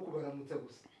yaba ari ukubaramutsa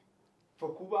gusa, fa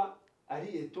kuba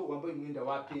ari Eto wambaye umwenda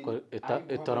wa APR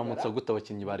Eto aramutsa gute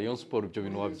abakinnyi ba Rayon Sports? Ibyo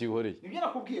bintu wabyihoreye. Nibyo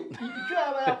nakubwiye, icyo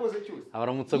yaba yakoze cyose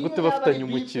abaramutsa gute bafitanye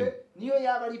umukino? Niyo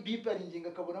yaba ari bipe ari ingingo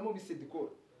akabonamo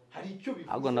bisedikora, hari icyo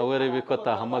bivuze. Ahubwo nawe rebe ko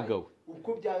atahamagawe.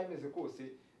 Uko byaba bimeze kose,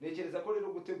 nekereza ko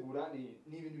rero gutegura ni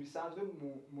ibintu bisanzwe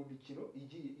mu mikino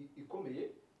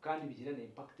ikomeye, kandi bigira na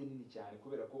impact nini cyane,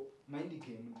 kubera ko mind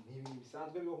game ni ibintu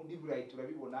bisanzwe bibaho. Ndi burayi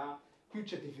turabibona,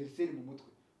 kwica adversaire mu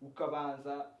mutwe,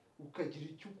 ukabanza ukagira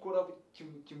icyo ukora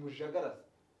kimujagaraza,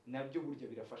 nabyo burya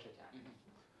birafasha cyane.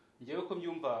 Ngewe ko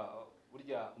mbyumva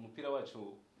burya umupira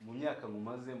wacu mu myaka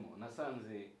mumazemo,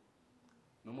 nasanze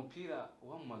n'umupira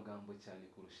uba mu magambo cyane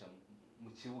kurusha mu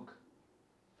kibuga.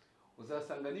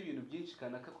 Uzasanga n'ibintu byinshi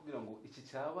kanaka kugira ngo iki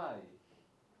cyabaye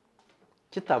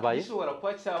kitabaye, gishobora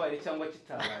kuba cyabaye cyangwa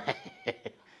kitabaye.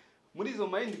 Muri izo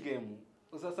mind game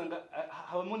uzasanga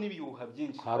habamo n'ibiyuha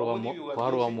byinshi.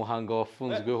 Hari wa Muhanga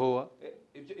wafunzweho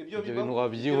ibyo bintu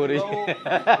wabyihoreye.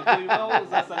 Ibyo bibaho,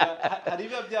 uzasanga hari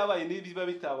biba byabaye n'ibiba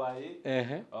bitabaye.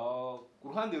 Ku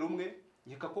ruhande rumwe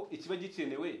nkeka ko ikiba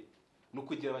gikenewe no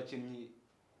kugira abakinnyi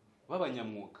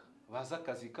b'abanyamwuga baza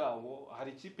akazi kabo.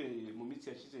 Hari ikipe mu minsi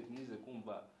yashize nize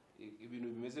kumva ibintu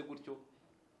bimeze gutyo,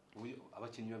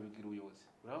 abakinnyi babibwira ubuyobozi,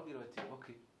 urababwira bati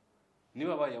okay,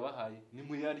 niba bayabahaye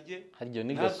nimuyarye,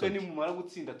 natwe nimumara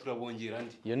gutsinda turabongera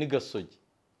andi. Iyo ni gasogi.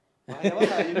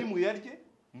 Bayabahaye nimuyarye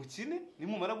mukine,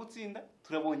 nimumara gutsinda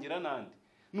turabongera nandi.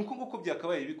 Nuko nguko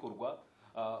byakabaye bikorwa.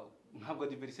 Ntabwo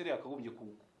adversaire yakagombye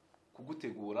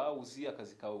kugutegura uzi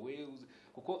akazi kawe,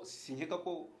 kuko sinkeka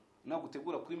ko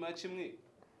nagutegura kuri match imwe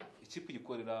ikipe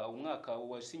igikorera umwaka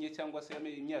wasinye cyangwa se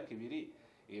imyaka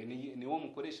 2, ni wo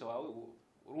mukoresha wawe.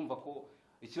 Urumva ko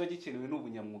ikiba gikenewe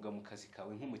n'ubunyamwuga mu kazi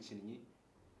kawe nk'umukinnyi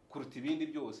kuruta ibindi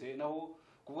byose. Naho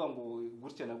kuvuga ngo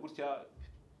gutya na gutya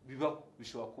bibaho,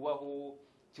 bishobora kubaho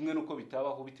kimwe nuko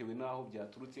bitabaho bitewe naho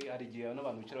byaturutse. Hari igihe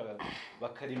n'abantu bicara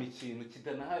bakarima ikintu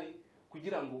kidanahari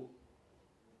kugira ngo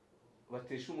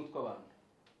bateshe umutwe abantu,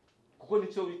 kuko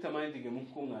nicyo bita mind game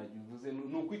nk'uko mwagivuze,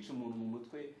 ni ukwica umuntu mu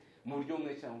mutwe mu buryo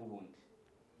bumwe cyangwa ubundi.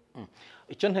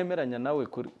 Icyo ntemeranya nawe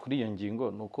kuri iyo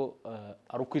ngingo ni uko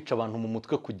ari ukwica abantu mu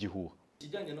mutwe ku gihuha.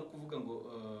 Kijyanye no kuvuga ngo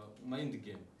mind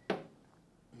game,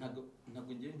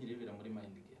 ntabwo ngiye nkirebera muri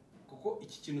mind game, kuko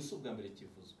iki kintu si ubwa mbere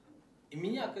kivuzwe.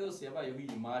 Imyaka yose yabayeho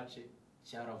iyi match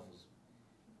cyaravuzwe,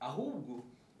 ahubwo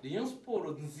Rayon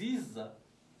Sports nziza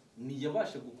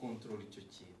niyabasha gukontrola icyo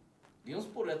kintu. Rayon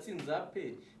Sports yatsinze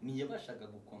APR niyabashaga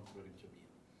gukontrola ibyo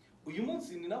bintu. Uyu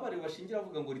munsi ni nabare bashingira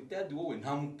avuga ngo retired wowe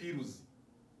nta mupira uzi.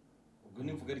 Ubwo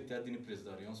nivuga retired ni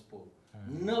president wa Rayon Sports,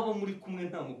 nabo muri kumwe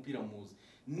nta mupira muzi.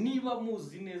 Niba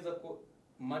muzi neza ko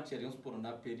match ya Rayon Sports na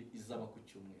APR izaba ku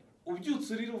cyumweru,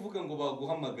 ubyutse urira uvuga ngo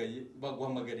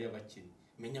baguhamagariye abakinnyi,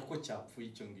 menya ko cyapfuye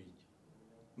icyo ngicyo,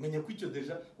 menya ko icyo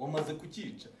deja wamaze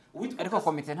kukica. Ariko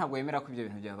komite ntabwo yemera ko ibyo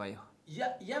bintu byabayeho.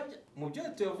 Mu byo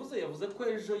yavuze ko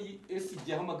ejo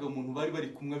igihe ahamagaye umuntu bari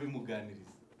kumwe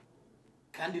bimuganiriza,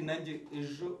 kandi nanjye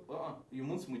ejo uyu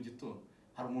munsi mu gitondo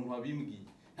hari umuntu wabimbwiye.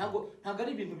 Ntabwo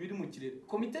ari ibintu biri mu kirere.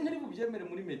 Komite ntiri bubyemere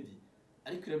muri media,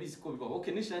 ariko irabizi ko bibaho.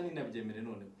 Okay, nishani ninabyemere.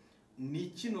 None ni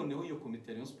iki noneho iyo komite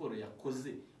ya Rayon Sports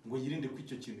yakoze ngo yirinde ko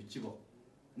icyo kintu kibaho?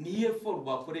 Ni effort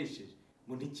bakoresheje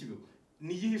ngo ntikibeho.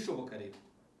 Ni yihishoboka rero,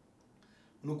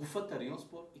 no gufata Rayon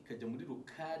Sports ikajya muri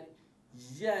rukare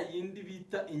ya yindi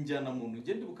bita injyana muntu.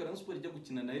 Gende buka Rayon Sports ijya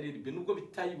gukina na RRB, nubwo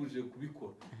bitayibujije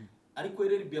kubikora, ariko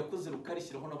RRB yakoze rukare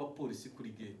ishyiraho n'abapolisi kuri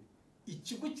gate,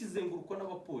 ikigo kizengurukwa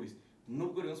n'abapolisi,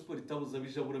 nubwo Rayon Sports itabuza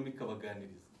bijaburamo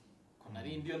ikabaganiriza. Ko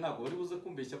nari ndiyo ntabwo bari buze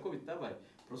kumbeshya ko bitabaye.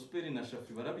 Prosper na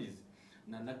Shafi barabizi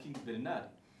na King Bernard.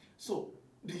 So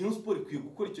Rayon Sports ikwiye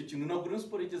gukora icyo kintu. Ntabwo Rayon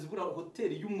Sports igeze bura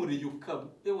hoteli y'umureyo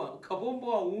kabombo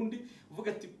wa wundi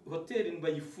uvuga ati hoteli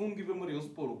bayifunga ibe muri Rayon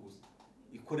Sports gusa,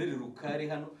 ikorere rukare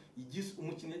hano.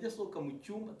 Umukinnyi ajya asohoka mu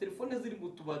cyumba, telefone ziri mu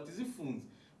tubati zifunze,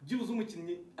 byibuze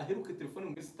umukinnyi aheruke telefone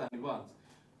muri sitani ibanza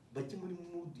bajye muri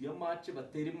mood ya match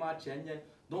batere match ya nyayo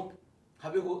donc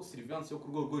habeho surveillance yo ku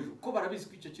rwego rw'ejo ko barabizi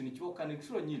ko icyo kintu kibaho kandi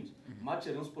inshuro nyinshi match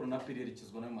ya Rayon Sports na APR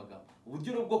yerekezwa n'ayo magambo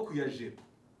uburyo bwo kuyajera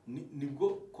nibwo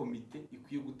komite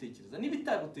ikwiye gutekereza niba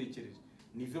itagutekereje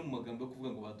nive mu magambo yo kuvuga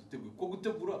ngo baduteguye ko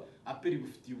gutegura APR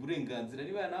bifitiye uburenganzira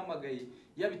niba yanahamagaye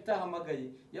yaba itahamagaye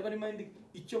yaba ari mind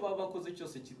icyo baba bakoze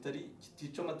cyose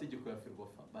kitica amategeko ya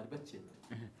Ferwafa bari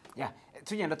bakemera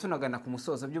tugenda tunagana ku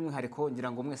musozo by'umwihariko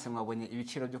ngira ngo mwese mwabonye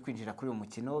ibiciro byo kwinjira kuri uyu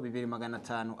mukino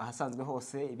 2500 ahasanzwe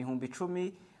hose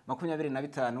 10,10 25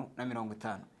 na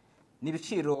 50 ni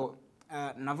ibiciro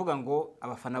navuga ngo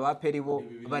abafana ba APR bo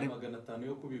bari 500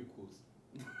 yo kubikuza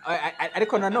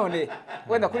ariko nanone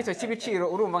wenda kuri icyo kibiciro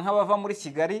urumva nk'abava muri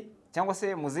Kigali cyangwa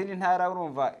se mu zindi ntara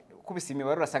urumva kubisa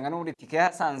imibare urasanga no muri tike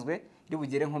yasanzwe iri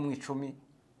bugere nko mu 10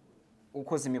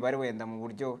 ukoze imibare wenda mu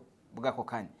buryo bwako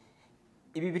kanya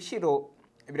ibi biciro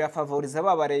birafavoriza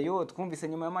babareyo twumvise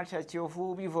nyuma ya match ya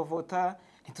Kiyovu bivovota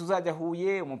ntituzajya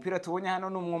Huye umupira tubonye hano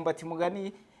n'umwumbati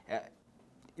mugani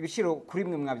ibiciro kuri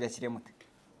mwe mwabyakiriye mute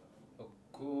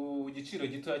ku giciro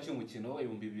gito cy'umukino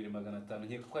 2500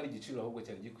 nkeka ko ari igiciro ahubwo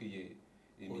cyari gikwiye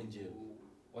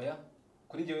oya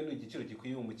kuri njyewe ni igiciro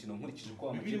gikwiye umukino nkurikije uko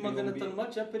amakipe 2500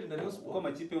 match ya APR na Rayon Sports uko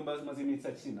amakipe yombi amaze iminsi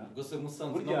akina gose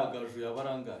Musanze n'amagaju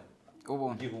yabarangara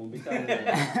ubundi igihumbi cyangwa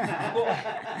ubwo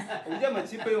uburyo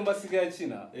amakipe yombi asigaye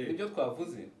akina ibyo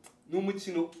twavuze ni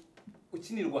umukino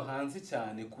ukinirwa hanze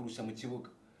cyane kurusha mu kibuga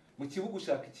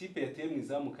ushaka ikipe yateye mu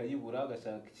izamu kayibura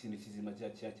agashaka ikintu kizima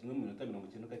cyakinwe mu minota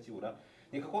 90 kakibura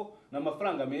nika ko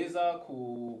n'amafaranga meza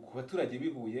ku baturage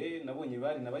bihuye nabonye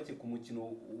bari nabake ku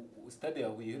mukino stade ya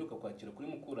Huye heruka kwakira kuri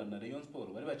Mukura na Rayon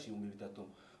Sports bari baciye 3,000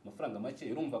 amafaranga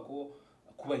make urumva ko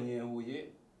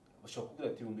kubanyehuye bashobora kugira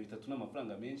ati 3,000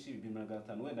 n'amafaranga menshi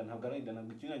 2,500 wenda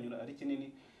ntabwo ikinyanyura ari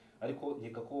kinini ariko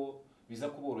nkeka ko biza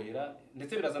kuborohera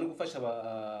ndetse biraza no gufasha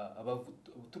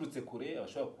abaturutse kure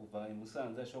abashobora kuva i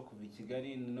Musanze ashobora kuva i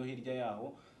Kigali no hirya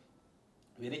yaho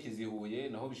berekeze Huye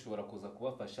naho bishobora kuza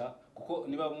kubafasha kuko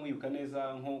niba mwibuka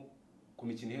neza nko ku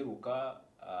mikino iheruka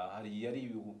hari yari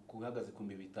kuhagaze ku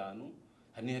 5,000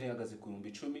 hari ihagaze ku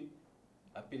 10,000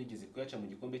 APR igeze kuyaca mu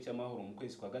gikombe cy'amahoro mu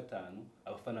kwezi kwa gatanu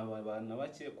abafana babana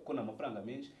bake kuko na amafaranga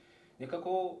menshi neka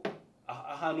ko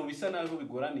ahantu bisa naho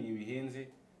bigoraniye bihenze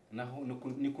naho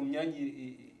ni ku myanya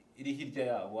iri hirya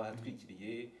yaho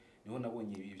ahatwikiriye niho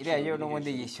nabonye iriya yo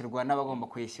n'ubundi yishyurwa n'abagomba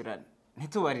kuyishyura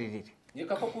ntitubaririre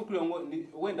neka ko kuko ngo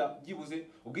wenda byibuze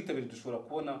ubwitabire dushobora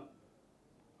kubona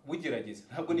bugerageza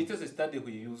ntabwo niteze stade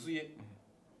yuzuye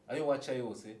ayo waca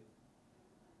yose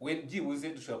we byibuze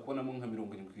dushobora kubonamo nka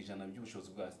 70%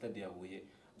 by'ubushobozi bwa stade ya Huye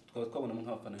twabonamo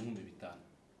nk'abafana 5,000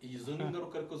 izo ni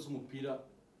ingaruka ariko z'umupira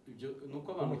ibyo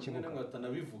nuko abantu kimwe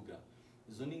n'abatanabivuga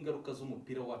izo ni ingaruka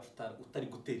z'umupira wacu utari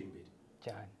gutera imbere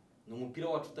cyane n'umupira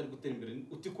wacu utari gutera imbere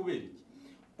uti kubera iki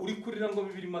uri kurira ngo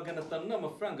 2,500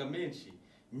 n'amafaranga menshi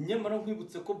nyamara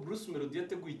nkwibutse ko Bruce Melody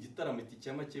yateguye igitaramo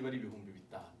itike make bari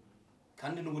 5,000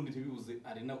 kandi n'ubundi ntibibuze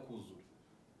arena kuzura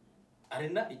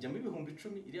arena ijyamo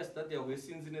 10,000 iriya stade ya Huye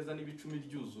sinzi neza n'ibicumi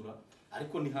ryuzura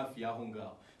ariko ni hafi yaho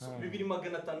ngaho so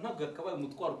 2,500 ntabwo akabaye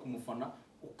umutwaro ku mufana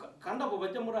kandi abo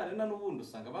bajya muri arena n'ubundi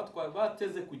usanga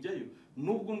bateze kujyayo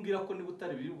nubwo mbwira ko niba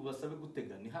utari biri bubasabe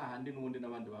gutega ni hahandi n'ubundi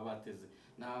n'abandi baba bateze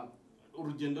na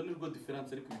urugendo nirwo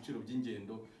difference ariko ibiciro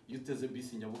by'ingendo iyo uteze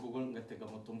bisi Nyabugogo ngatega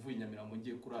moto mvuye Nyamirambo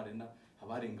ngiye kuri arena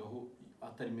habarengaho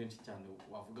atari menshi cyane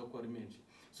wavuga ko ari menshi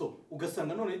so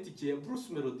ugasanga none itike ya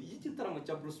Bruce Melody y'igitaramo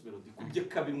cya Bruce Melody kubye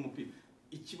kabiri umupira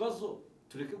ikibazo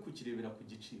tureke kukirebera ku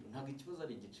giciro ntabwo ikibazo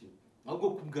ari igiciro ahubwo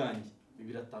ku bwanjye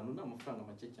 2,500 n'amafaranga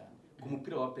make cyane ku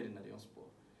mupira wa APR na Rayon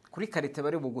Sports kuri karite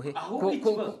bari buguhe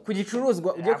ku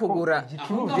gicuruzwa ujye kugura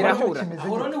birahura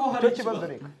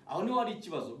aho niho hari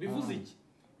ikibazo bivuze iki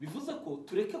bivuze ko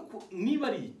tureke niba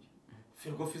ari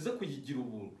Ferwafa ize kuyigira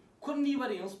ubuntu ko niba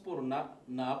Rayon Sports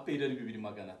na APR ari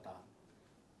 2,500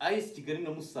 AS Kigali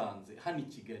na Musanze hano i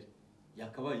Kigali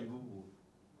yakabaye ubuntu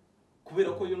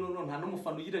kubera ko yo nta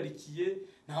n'umufana uyirarikiye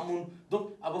nta muntu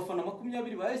donc abafana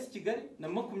 20 ba AS Kigali na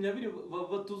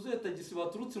 20 batuzuye tagisi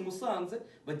baturutse Musanze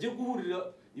bagiye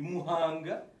guhurira i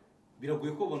Muhanga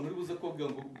biragoye ko abantu uri buze kubwira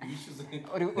ngo bishyuze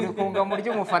uri kunga muri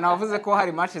umufana wavuze ko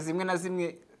hari match zimwe na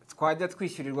zimwe twajya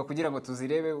twishyurirwa kugira ngo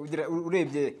tuzirebe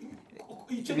urebye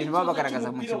ibintu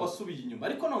babagaragaza mu kibuga wasubiye inyuma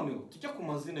ariko none tujya ku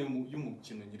mazina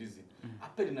y'umukino nyirizina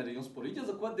APR na Rayon Sports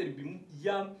igeze kuba derby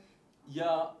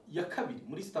ya kabiri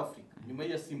muri East Africa nyuma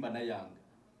ya Simba na Yanga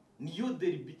niyo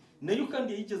derby nayo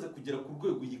kandi yigeze kugera ku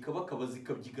rwego yikabakaba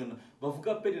zikabyigana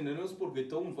bavuga APR na Rayon Sports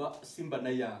gahita wumva Simba na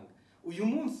Yanga uyu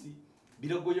munsi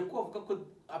biragoye ko bavuga ko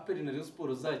APR na Rayon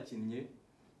Sports zakinnye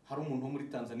hari umuntu wo muri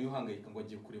Tanzania uhangayika ngo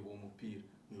agiye kureba uwo mupira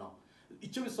no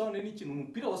icyo bisobanuye ni ikintu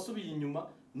umupira wasubiye inyuma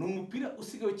ni umupira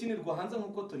usigaye ukinirwa hanze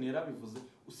nk'uko Tony yarabivuze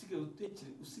usigaye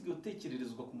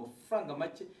utekererezwa ku mafaranga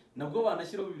make nabwo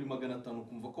banashyiraho 2500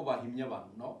 kumva ko bahimye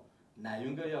abantu no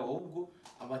nayo ngayo ahubwo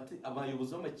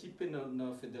abayobozi b'amakipe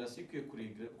na federasiyo ikwiye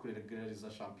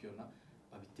kuregulariza shampiyona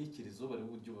babitekerezo bari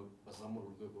uburyo bazamura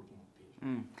urwego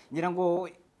rw'umupira ngira ngo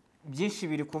byinshi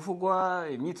biri kuvugwa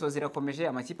imyitozo irakomeje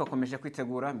amakipe akomeje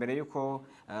kwitegura mbere yuko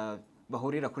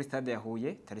bahurira kuri stade ya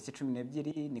Huye tariki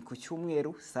 12 ni ku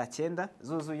cyumweru saa 9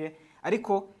 zuzuye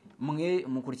ariko mwe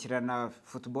mukurikirana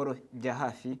football bya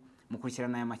hafi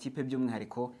mukurikirana aya makipe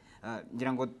by'umwihariko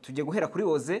ngira ngo tujye guhera kuri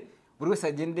Oze buri wese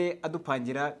agende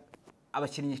adupangira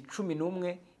abakinnyi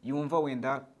 11 yumva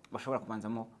wenda bashobora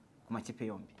kubanzamo ku makipe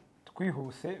yombi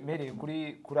twihuse mereye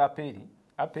kuri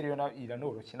APR yo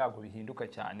iranoroshye ntabwo bihinduka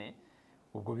cyane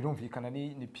ubwo birumvikana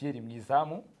ni Pierre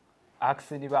mwizamu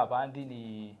Axe ni babandi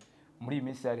ni muri iyi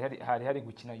minsi hari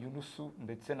gukina Yunusu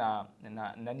ndetse na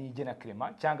Nige na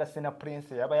Clement cyangwa se na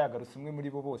Prince yaba yagarutse umwe muri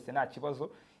bo bose nta kibazo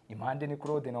impande ni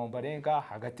Claude na Ombarenga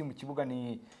hagati mu kibuga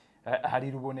ni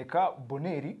hari Ruboneka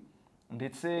Boneri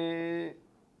ndetse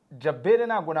Jabere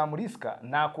ntabwo namuriska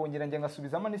nakongera nge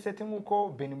ngasubizamo ni seti nkuko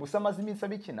Beni Musa amaze iminsi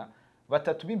abikina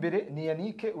batatu b'imbere ni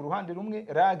Yannick uruhande rumwe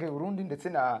Rage urundi ndetse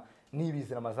na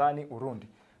Nibizi Ramazani urundi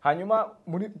hanyuma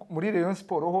muri Rayon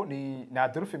Sports ho ni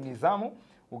Adolphe mwizamu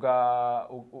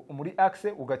muri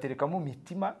Axe ugaterekamo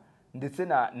Mitima ndetse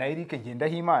na Eric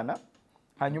Ngendahimana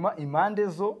hanyuma impande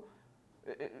zo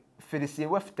Felicien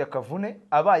wafite akavune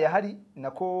abaye hari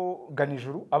nako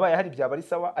Ganijuru abaye hari byaba ari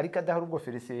sawa ariko adahari ubwo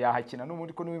Felicien yahakina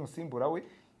n'umundi ko niwe musimbura we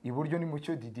iburyo ni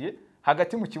Mucyo Didier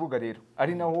hagati mu kibuga rero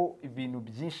ari naho ibintu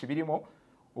byinshi birimo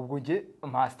ubwo nge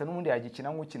Master n'umundi yagikina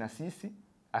nk'ukina Sisi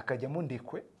akajyamo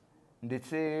Ndekwe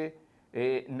ndetse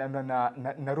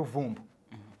na Ruvumbu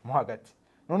mu hagati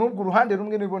none ubwo uruhande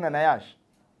rumwe nibona na yaje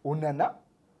unana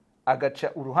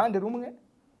agaca uruhande rumwe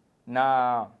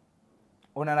na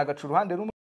unana agaca uruhande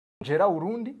rumwe Jera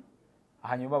urundi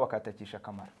hanyuma bakatakisha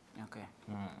Kamara okay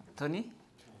Tony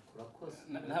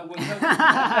ntabwo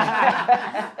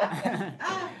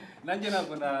nanjye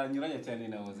ntabwo nanyuranya cyane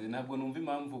nahoze ntabwo numva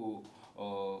impamvu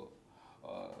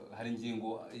hari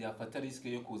ingingo yafata risk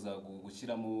yo kuza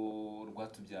gushyiramo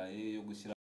rwatubyaye yo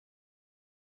gushyira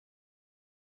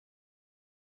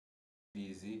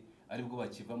bizi aribwo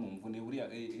bakiva mu mvune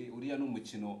uriya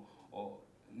n'umukino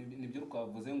nibyo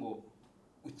twavuze ngo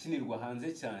ukinirwa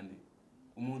hanze cyane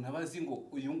umuntu abazi ngo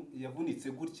uyu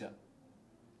yavunitse gutya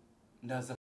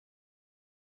ndaza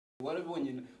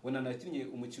warabonye wananakinye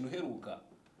umukino uheruka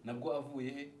nabwo avuye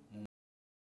he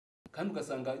kandi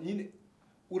ugasanga nyine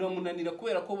uramunanira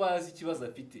kubera ko bazi ikibazo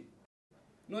afite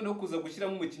noneho kuza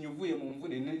gushyiramo umukinnyi uvuye mu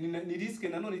mvune ni risk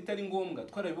nanone itari ngombwa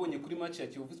twarabibonye kuri match ya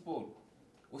Kiyovu Sport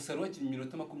usarwa kinnyi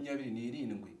minota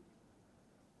 27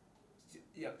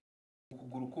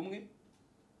 ukuguru kumwe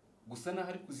gusa naho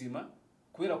ari kuzima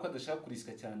kubera ko adashaka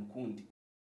kuriska cyane ukundi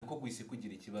ko guhise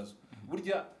kugira ikibazo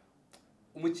burya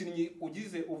umukinnyi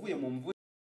uvuye mu mvune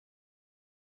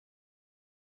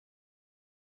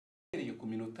ku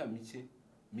minota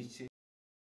mike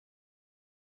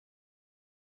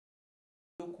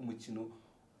ku mukino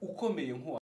ukomeye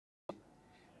nk'uwa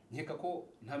nkeka ko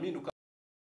nta mpinduka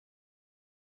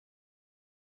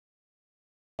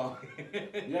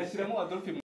yashyiramo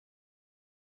Adolphe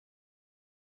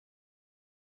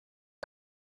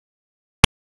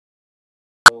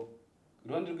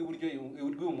uruhande rw'iburyo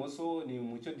rw'ibumoso ni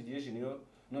Mucyo Didier Junior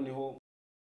noneho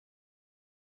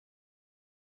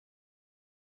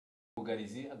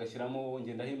Bugarizi agashyiramo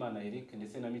Ngendahimana Eric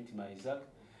ndetse na Mitima Isaac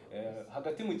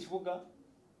hagati mu kibuga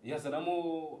yazanamo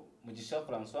Mugisha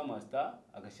François Master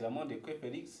agashyiramo Ndekwe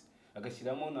Felix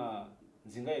agashyiramo na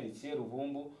Nzinga Erikier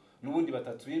Ruvumbu n'ubundi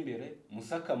batatu b'imbere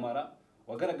Musa Kamara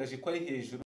wagaragaje ko ari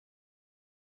hejuru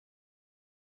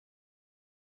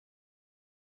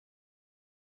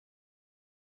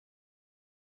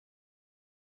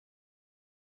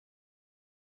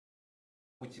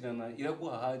gukirana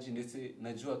Iraguha Haji ndetse na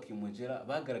Joaquim Mugera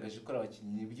bagaragaje ko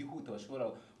abakinnyi byihuta bashobora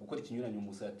gukora ikinyuranyo mu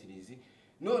musatirizi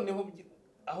noneho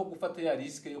aho gufata ya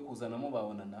risk yo kuzanamo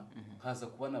babonana haza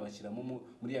kubana bashyiramo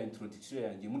muri ya introduction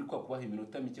yanjye muri kwa kubaha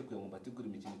iminota mike kugira ngo bategure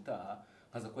imikino itaha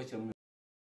haza kubashyiramo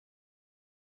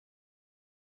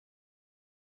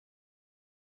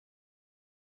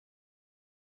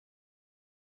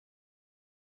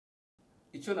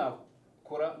icyo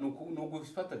nakora ni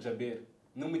ugufata Jabel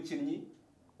n'umukinnyi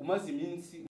umaze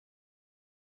iminsi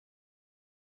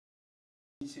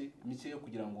mike yo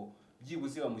kugira ngo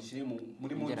byibuze bamushyire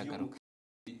muri mode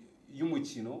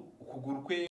y'umukino ukuguru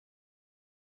kwe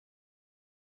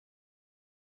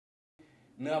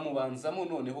namubanzamo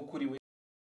noneho kuri we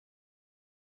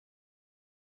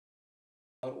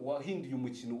wahinduye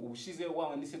umukino ubushize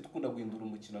wandi se dukunda guhindura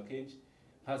umukino akenshi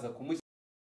nkaza kumushyira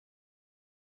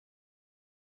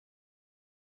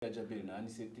Jabel na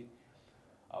Aniseti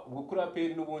ubwo kuri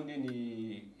APR n'ubundi ni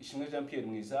Ishimwe Jean Pierre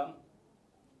mwiza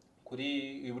kuri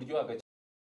iburyo hagati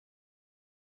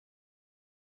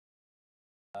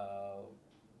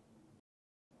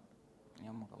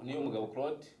niyo mugabo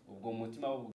Claude ubwo mu mutima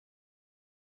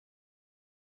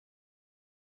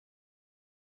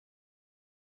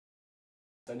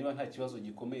niba nta kibazo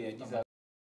gikomeye yagize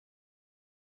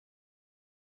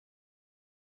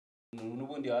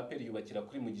n'ubundi APR yubakira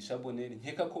kuri Mugisha Bonheur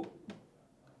nkeka ko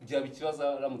byaba ikibazo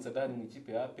aramutse adahari mu ikipe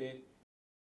ya APR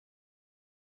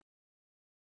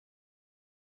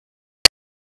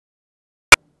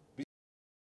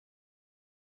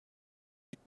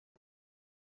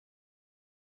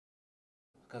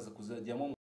akaza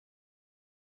kuzajyamo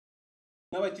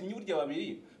n'abakinnyi burya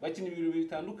babiri bakina ibintu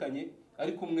bitandukanye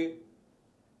ariko umwe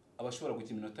abashobora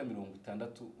gukina iminota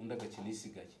 60 undi agakina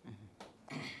isigaye.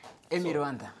 Emi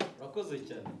Rwanda urakoze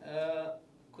cyane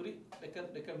kuri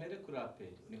reka mpere kuri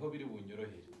APR niho biri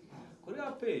bunyorohere kuri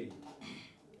APR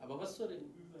aba basore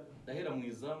ndahera mu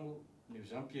izamu ni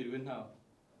Jean Pierre we nta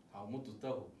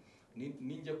umudutaho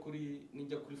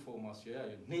ninjya kuri formation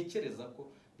yayo ntekereza ko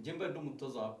njye mba ndi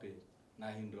umutoza wa APR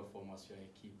nahindura formation ya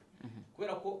equipe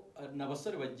kubera ko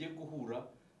nabasore bagiye guhura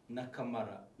na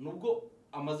Kamara nubwo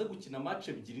amaze gukina match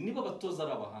ebyiri niba batoza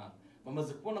ari abahanga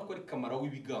bamaze kubona ko ari Kamara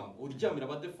w'ibigango uryamira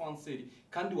aba defenseur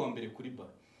kandi wa mbere kuri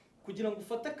bar kugira ngo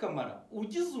ufate Kamara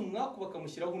ugize umwaka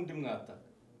bakamushyiraho undi mwata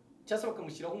cyase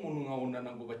bakamushyiraho umuntu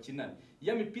nkabonana ngo bakinane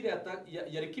ya mipira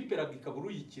ya rekiperaga ikaburu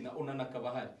yikina onana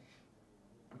kabahari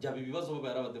byaba ibibazo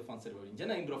baba aba defenseur babiri njye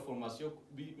nahindura formation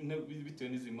bitewe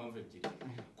n'izi mpamvu ebyiri.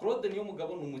 Claude niyo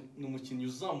mugabo n'umukinnyi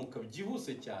uzamuka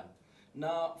byihuse cyane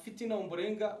na Fitina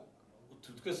Umborenga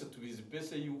twese tubizi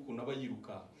pese y'uko naba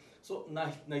yiruka so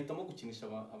nahitamo gukinisha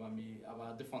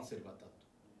aba defenseur batatu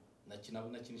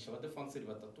nakinisha aba defenseur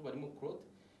batatu barimo Claude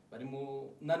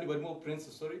barimo Prince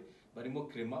barimo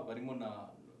Clement barimo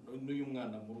n'uyu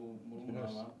mwana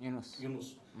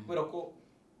Yunus kubera ko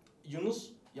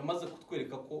Yunus yamaze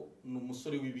kutwereka ko ni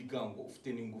umusore w'ibigango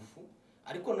ufite n'ingufu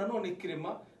ariko nanone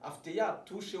Clement afite ya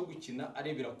touche yo gukina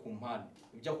arebera ku mpande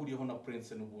ibyo ahuriyeho na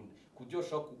Prince n'ubundi kubyo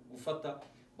ushaka gufata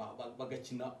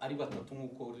bagakina ari batatu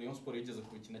nkuko Rayon Sports yigeze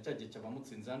kubikina cyagiye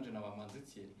cyabamutsinze Anje na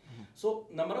bamanzikiye so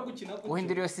namara gukina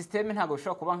uhindura iyo system ntago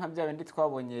ushobora kuba nka bya bindi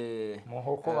twabonye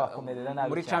muhoko bakomerera nabi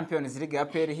muri Champions League ya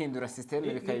APR ihindura system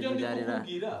bikayibyarira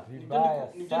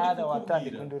sada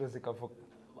watandika induru zikavuga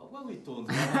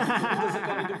witonze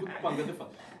kandi gupanga defa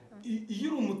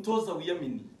iyo uri umutoza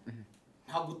wiyamini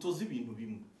ntabwo utoza ibintu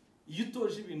bimwe iyo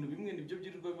utoje ibintu bimwe nibyo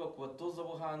byirirwa biba ku batoza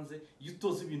bo hanze iyo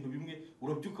utoza ibintu bimwe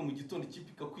urabyuka mu gitondo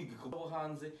ikipe ikakwiga bo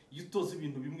hanze iyo utoza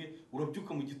ibintu bimwe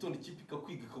urabyuka mu gitondo ikipe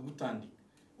ikakwiga ikagutandika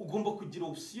ugomba kugira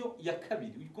option ya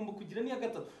kabiri ugomba kugira n'iya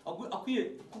gatatu akwiye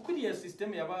kuko iriya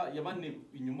system yabane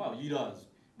inyuma yirazo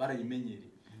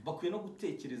barayimenyereye bakwiye no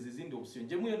gutekereza izindi option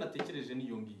njye muyo natekereje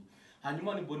niyo ngiyo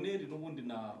hanyuma ni Bonheur n'ubundi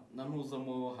na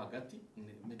ntuzamo hagati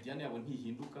mediane yabo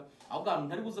ntihinduka aho gantu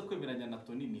ntari buze kwemeranya na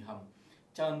Tony ni hamwe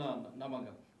cyane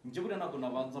n'amagabo njye buri ntago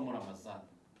nabanza muri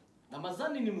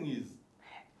Ramazani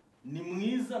ni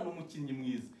mwiza n'umukinnyi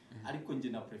mwiza ariko njye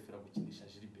na prefera gukinisha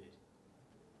Gilbert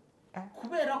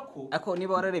kubera ko ako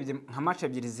niba wararebye nka match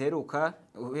ebyiri zeruka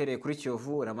uhereye kuri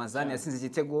Kiyovu Ramazani yasinze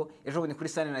igitego ejo bundi kuri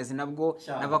Sunrise nabwo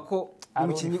nabako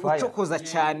umukinnyi ucokoza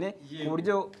cyane ku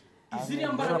buryo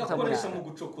iziriya mbaraga akoresha mu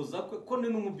gucokoza ko ni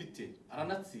n'umubite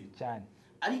aranatsinda cyane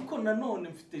ariko nanone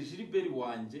mfite Gilbert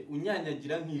wanje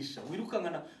unyanyagira nkisha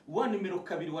wirukankana wa nimero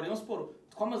 2 wa Rayon Sports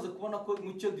twamaze kubona ko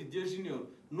Mucyo Didier Junior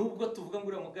nubwo tuvuga ngo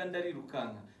uriya muganda ari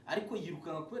rukanka ariko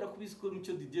yirukanka kubera kubisi ko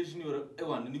Mucyo Didier Junior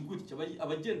ewana ni gutya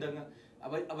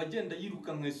abagenda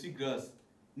yirukanka Swigras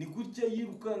ni gutya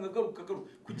yirukanka garuka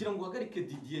kugira ngo uhagarike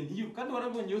Didier ntiyiruka kandi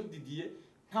warabonye yo Didier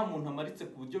nta muntu amaritse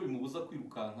ku buryo bimubuza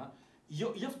kwirukanka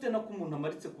iyo afite na ko umuntu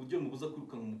amaritse ku buryo bimubuza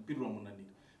kwirukanka umupira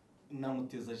uramunanira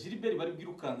namuteza Gilbert bari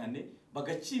bwirukankane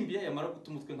bagakimbiye yamara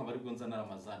guta umutwe nk'abari bwonza na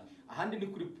Ramazani ahandi ni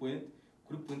kuri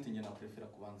point njye na prefera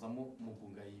kubanzamo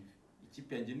Mugunga yive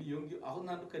ikipe yanjye niyo ngi aho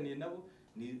ntandukaniye nabo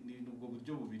ni ubwo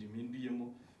buryo bubiri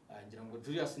mpinduyemo ngira ngo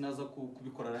Julius naza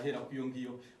kubikora arahera ku iyo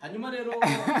ngiyo hanyuma rero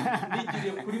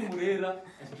nigiriye kuri Murera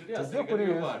Julius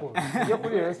yo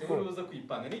kuri Respo uza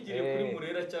kwipanga nigiriye kuri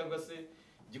Murera cyangwa se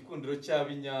Gikundiro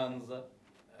cy'Abinyanza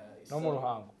no mu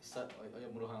Ruhango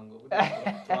mu Ruhango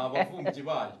abavumbyi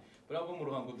bayo burabo mu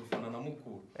Ruhango dufana na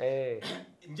Mukuru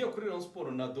ngiye kuri Rayon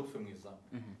Sports na Adolphe mwiza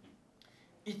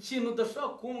ikintu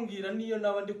udashobora kumbwira niyo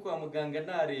naba ndi kwa muganga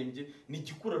narembye ni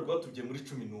Gikura rwatubye muri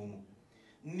 11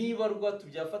 niba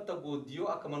Rwatubyafata Godiyo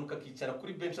akamanuka akicara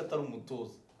kuri bench atari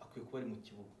umutoza akwiye kuba ari mu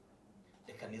kibuga.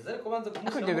 Reka nizere ko banza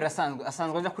ariko ibyo birasanzwe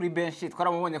asanzwe aja kuri benshi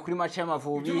twaramubonye kuri match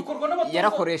y'Amavubi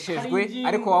yarakoreshejwe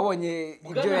ariko wabonye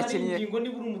ibyo yakinnye. Ingingo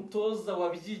niba uri umutoza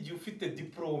wabyigiye ufite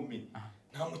diplome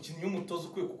nta mukinnyi w'umutoza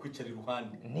ukwiye kukwicara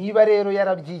iruhande. Niba rero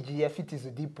yarabyigiye afite izo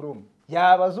diplome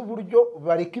yabaza uburyo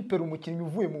barekipera umukinnyi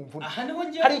uvuye mu mvune.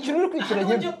 Hari ikintu uri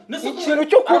kwikiranye ikintu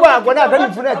cyo kubagwa ntago ari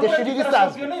imvune yadashirira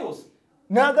isanzwe.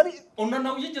 Ntago ari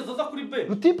Onana yigeze aza kuri bench.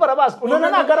 Rutipa arabazwa. Onana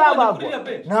ntago arabagwa.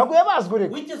 Ntago yabazwe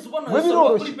rero. Wigeze ubona we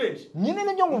biroroshye. Nyine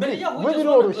nibyo ngubwiye. We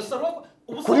biroroshye.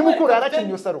 Kuri mukuru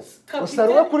yarakinnye Osaro.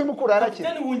 Osaro we kuri mukuru yarakinnye.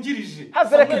 Kapiteni wungirije.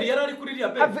 Samuel yarari kuri iriya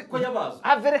bench ko yabazwa.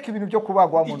 Havereka ibintu byo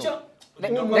kubagwa mu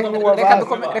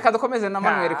reka dukomeze na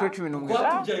Manuel kuri 11.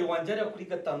 Rwatubyaye wanjye ari kuri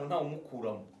 5 ntawe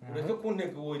umukuramo. Ureke ku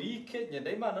ntego Worike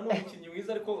Nyandayimana n'umukinnyi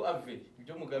mwiza ariko ave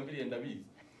ibyo mugambiriye ndabizi.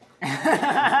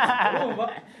 Urumva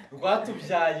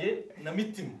Rwatubyaye na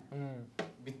Mitima.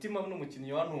 Mitima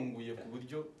n'umukinnyi wantunguye ku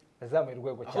buryo azamuye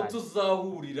urwego cyane. Aho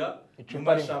tuzahurira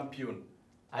mu champion.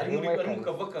 Ari mu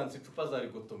kavakansi icupa za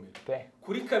rigotomera.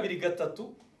 Kuri 2-3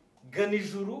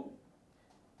 Ganijuru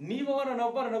niba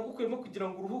baranagukuyemo kugira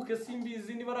ngo uruhuke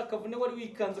simbizi niba arakavune wari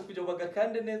wikanze kujya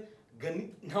bagakande neza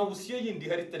nta usiyo yindi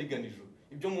hari tari Ganijuru.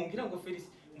 Ibyo mumbwira ngo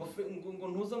Felicien ngo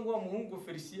ntuza ngo wa muhungu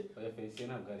Felicien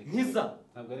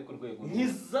ntabwo ari ku rwego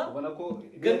nkiza ubona ko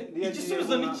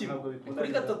igisubizo ni kimwe kuri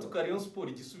 3 ka Rayon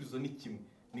Sports igisubizo ni kimwe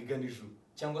ni Ganijuru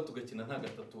cyangwa tugakina nta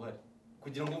 3 hari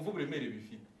kugira ngo mvu buremere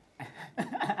bifite.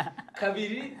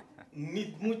 Kabiri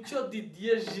ni Mucyo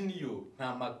Didier Junior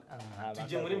nta maka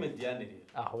tujye muri mediane rero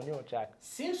aho niho nshaka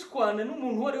sinshwane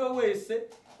n'umuntu wari we wese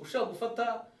ushaka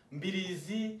gufata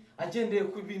Mbirizi agendeye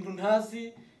ku bintu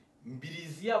ntazi.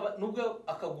 Mbirizi yaba nubwo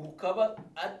akaguru kaba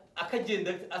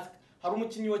akagenda hari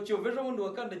umukinnyi wa Kiyovu ejo bundi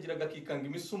wakandagiraga akikanga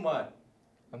imisumari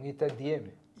amwita DM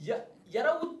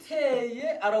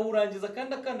yarawuteye arawurangiza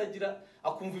kandi akandagira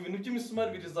akumva ibintu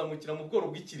by'imisumari birizamukira mu bworo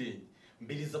bw'ikirenge.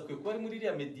 Mbirizi akwiye kuba ari muri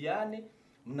iriya mediane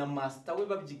na master we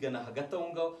babyigana hagati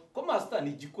aho ngaho ko master ni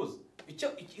igikoze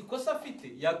icyo ikosa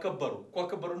afite yakabaro kwa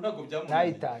kabaro ntago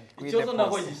byamuye icyozo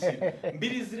naho yishyira.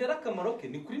 Mbirizi rero akamaro ke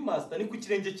ni kuri master ni ku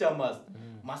kirenge cya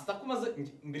master kumaze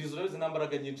Mbirizi rero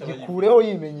zinambaraga nyinshi abayikureho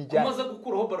yimenye ijya kumaze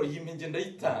gukuraho baro yimenye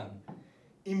ndayitanga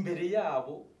imbere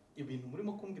yabo ibintu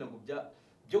murimo kumbwira ngo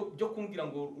byo kumbwira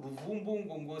ngo Ruvumbu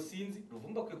ngo sinzi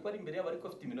Ruvumbu akwiye kuba ari imbere yabo ariko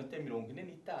afite iminota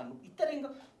 45 itarenga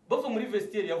bava muri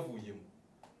vestiaire yavuyemo.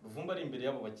 Ruvumbu ari imbere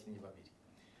yabo bakinnyi babiri.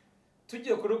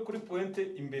 Tugiye kuri point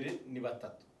imbere ni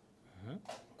 3.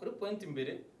 Kuri point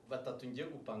imbere 3 ngiye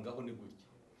gupangaho ni gutya.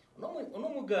 Uno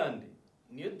Mugande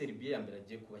niyo derby ya mbere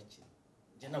agiye kubakina.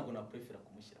 Nje ntabwo na prefer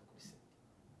kumushyira kuri set.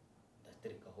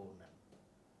 Ndatereka ho Onana.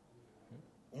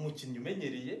 Umukinnyi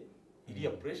umenyereye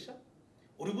iriya pressure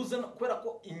uri buzana kubera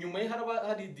ko inyuma ye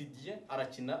hari Didier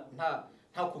arakina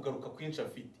nta kugaruka kwinshi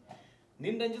afite.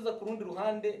 Ninda ngiza ku rundi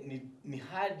ruhande ni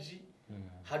Haji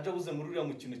abuze muri uriya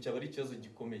mukino cyaba ari ikibazo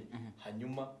gikomeye.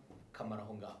 Hanyuma Kamara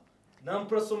aho ngaho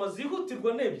namprasoma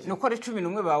zihutirwa nebye nuko ari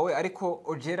 11 bawe ariko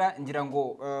Ojera ngira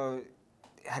ngo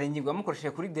hari ingingo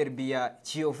yamukoresheje kuri derby ya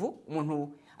Kiyovu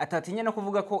umuntu atatinya no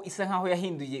kuvuga ko isa nkaho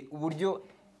yahinduye uburyo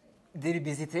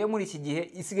derby ziteye muri iki gihe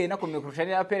isigaye nakomeye kurusha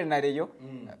ni APR na Rayon.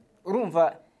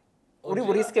 Urumva uri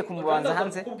buriske kumubanza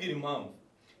hanze kubwira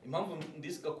impamvu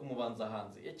ndisika kumubanza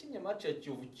hanze yakinye match ya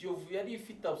Kiyovu yari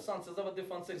ifite absence z'aba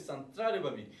defenseur centrale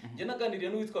babiri. Nge naganiriye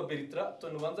n'uwitwa Bertrand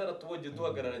Tony banza yaratuboge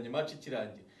duhagararanye match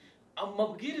ikirangira.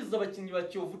 Amabwiriza abakinnyi ba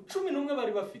Kiyovu 11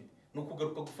 bari bafite no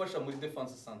kugaruka gufasha muri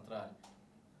defense centrale.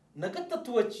 Na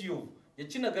gatatu wa Kiyovu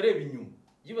yakinaga areba inyuma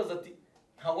yibaza ati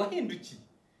nta wahindukiye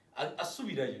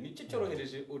asubirayo nicyo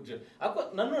cyorohereje Ojera.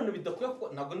 Ako nanone bidakwiye ko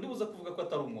ntago ndibuza kuvuga ko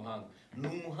atari umuhanga ni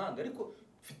umuhanga ariko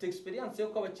ufite experience yo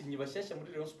ko abakinnyi bashyashya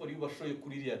muri Rayon Sports bashoye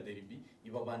kuri iriya derby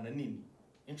ibabana nini.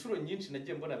 Inshuro nyinshi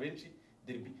nagiye mbona benshi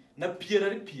derby na Pierre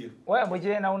ari Pierre oya mu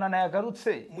gihe na Onana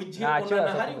yagarutse mu gihe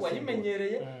Onana hari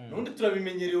wayimenyereye nundi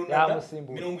turabimenyereye Onana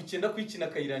 90 kwikina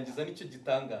kayirangiza nicyo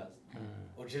gitangaza.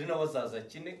 Ojera nawe azaza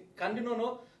kine kandi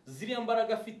noneho ziriya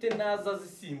mbaraga afite naza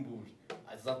zisimbuje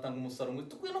azatanga umusaruro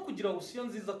tukwiye no kugira ubusiyo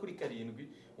nziza kuri 7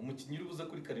 umukinnyi uri buze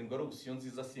kuri 7 ari ubusiyo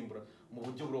nziza asimbura mu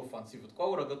buryo bwa offensive.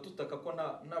 Twahuraga tutaka ko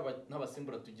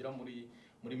n'abasimbura tugira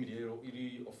muri miliyero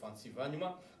iri offensive.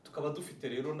 Hanyuma tukaba dufite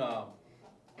rero na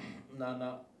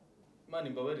mani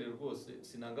mbabarire rwose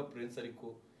sinanga Prince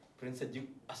ariko Prince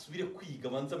asubire kwiga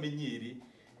banza amenyere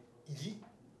iyi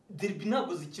derby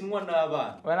ntabwo zikinwa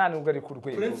n'abana bana nubwo ari ku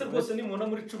rwego. Prince rwose ni mubona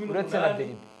muri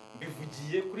 18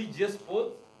 bivugiye kuri IGIHE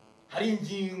Sports hari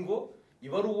ingingo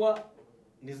ibaruwa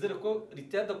nizere ko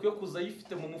ritiada kuyo kuza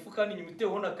yifite mu mufuka n'inyuma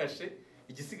iteho na kashe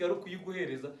igisigaro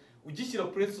kuyiguhereza ugishyira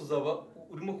press uzaba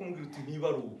urimo kumbwira uti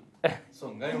ntibaruwe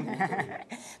so ngayo nguko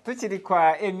tukiri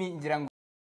kwa Emi ngira ngo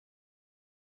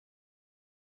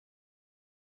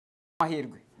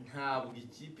mahirwe ntabwo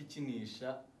ikipe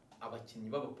ikinisha abakinnyi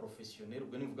baba professionnel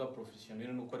ubwo nivuga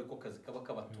professionnel nuko ariko kazi kaba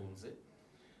kabatunze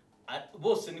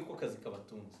bose niko kazi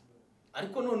kabatunze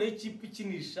ariko none ikipe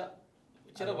ikinisha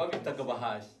kera babitaga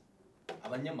bahashye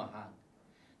abanyamahanga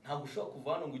ntabwo ushobora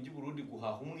kuva hano ngo ujye Burundi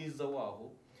guhaha umwiza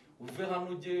waho uve hano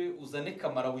ujye uzane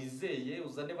Kamara wizeye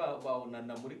uzane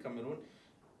baonana muri Cameroon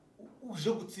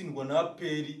uje gutsindwa na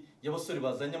APR y'abasore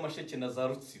bazanye amasheke na za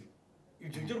Rutsiro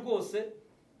ibyo byo rwose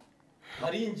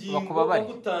hari ingingo yo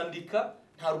gutandika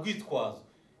nta rwitwazo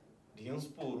Rayon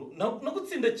Sports no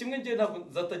gutsinda kimwe ngiye ntabwo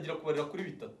zatagira kubarira kuri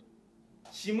bitatu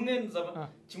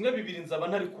kimwe bibiri nzaba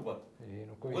ntari kubara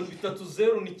ngo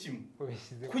 3-0 ni kimwe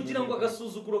kugira ngo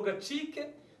agasuzuguro gacike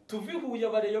tuvihuye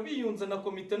abareyo biyunze na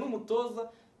komite n'umutoza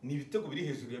ni ibitego biri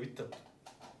hejuru ya bitatu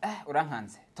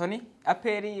urankanze Tony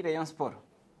APR Rayon Sports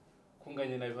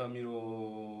kunganye na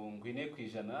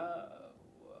 40%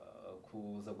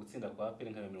 kuza gutsinda kwa APR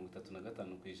nka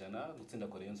 35% gutsinda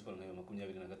kwa Rayon Sports nka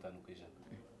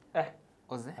 25%.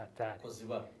 Oze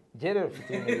Koziba Gerero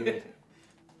ufite ibintu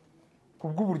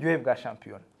kubw'uburyohe bwa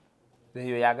champion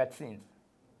Rayon yagatsinze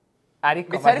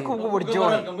ariko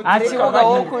kubw'uburyohe ari kibuga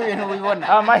wo ku bintu bibona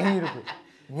amahirwe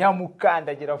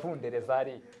nyamukandagira vundereza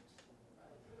ari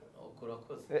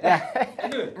ukurakoze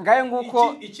ngaye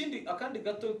nguko ikindi akandi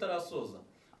gato utarasoza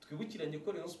twibukiranye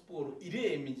ko Rayon Sports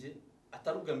iremye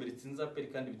atarugambira itsinza APR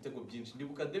kandi ibitego byinshi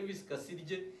ndibuka Davis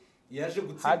Kasirye yaje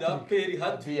gutsinda APR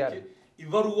hat-trick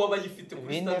ibaruwa bayifite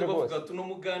kuri stade bavuga ati no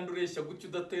muganda ureshya gutyo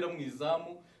udatera mu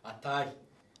izamu atahe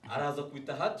araza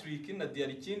kubita hat-trick na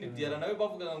Diarra ikindi Diarra nawe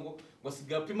bavuga ngo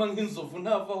basigapima nk'inzovu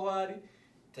ntava aho ari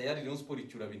tayari Rayon Sports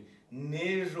icyurabine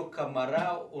nejo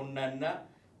Kamara onana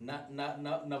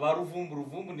na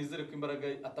baruvumbu nizere ko imbaraga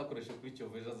atakoresha kuri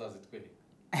Kiyovu ejo azazitwereka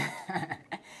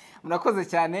murakoze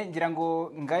cyane ngira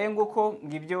ngo ngaye nguko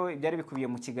ngibyo byari bikubiye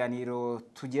mu kiganiro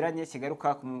tugiranye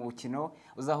kigaruka ku mukino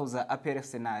uzahuza APR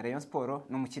FC na Rayon Sports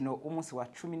n'umukino umunsi wa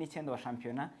 19 wa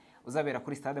shampiyona uzabera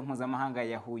kuri stade mpuzamahanga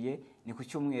ya Huye ni ku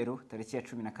cyumweru tariki ya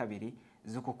 12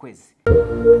 z'uku kwezi.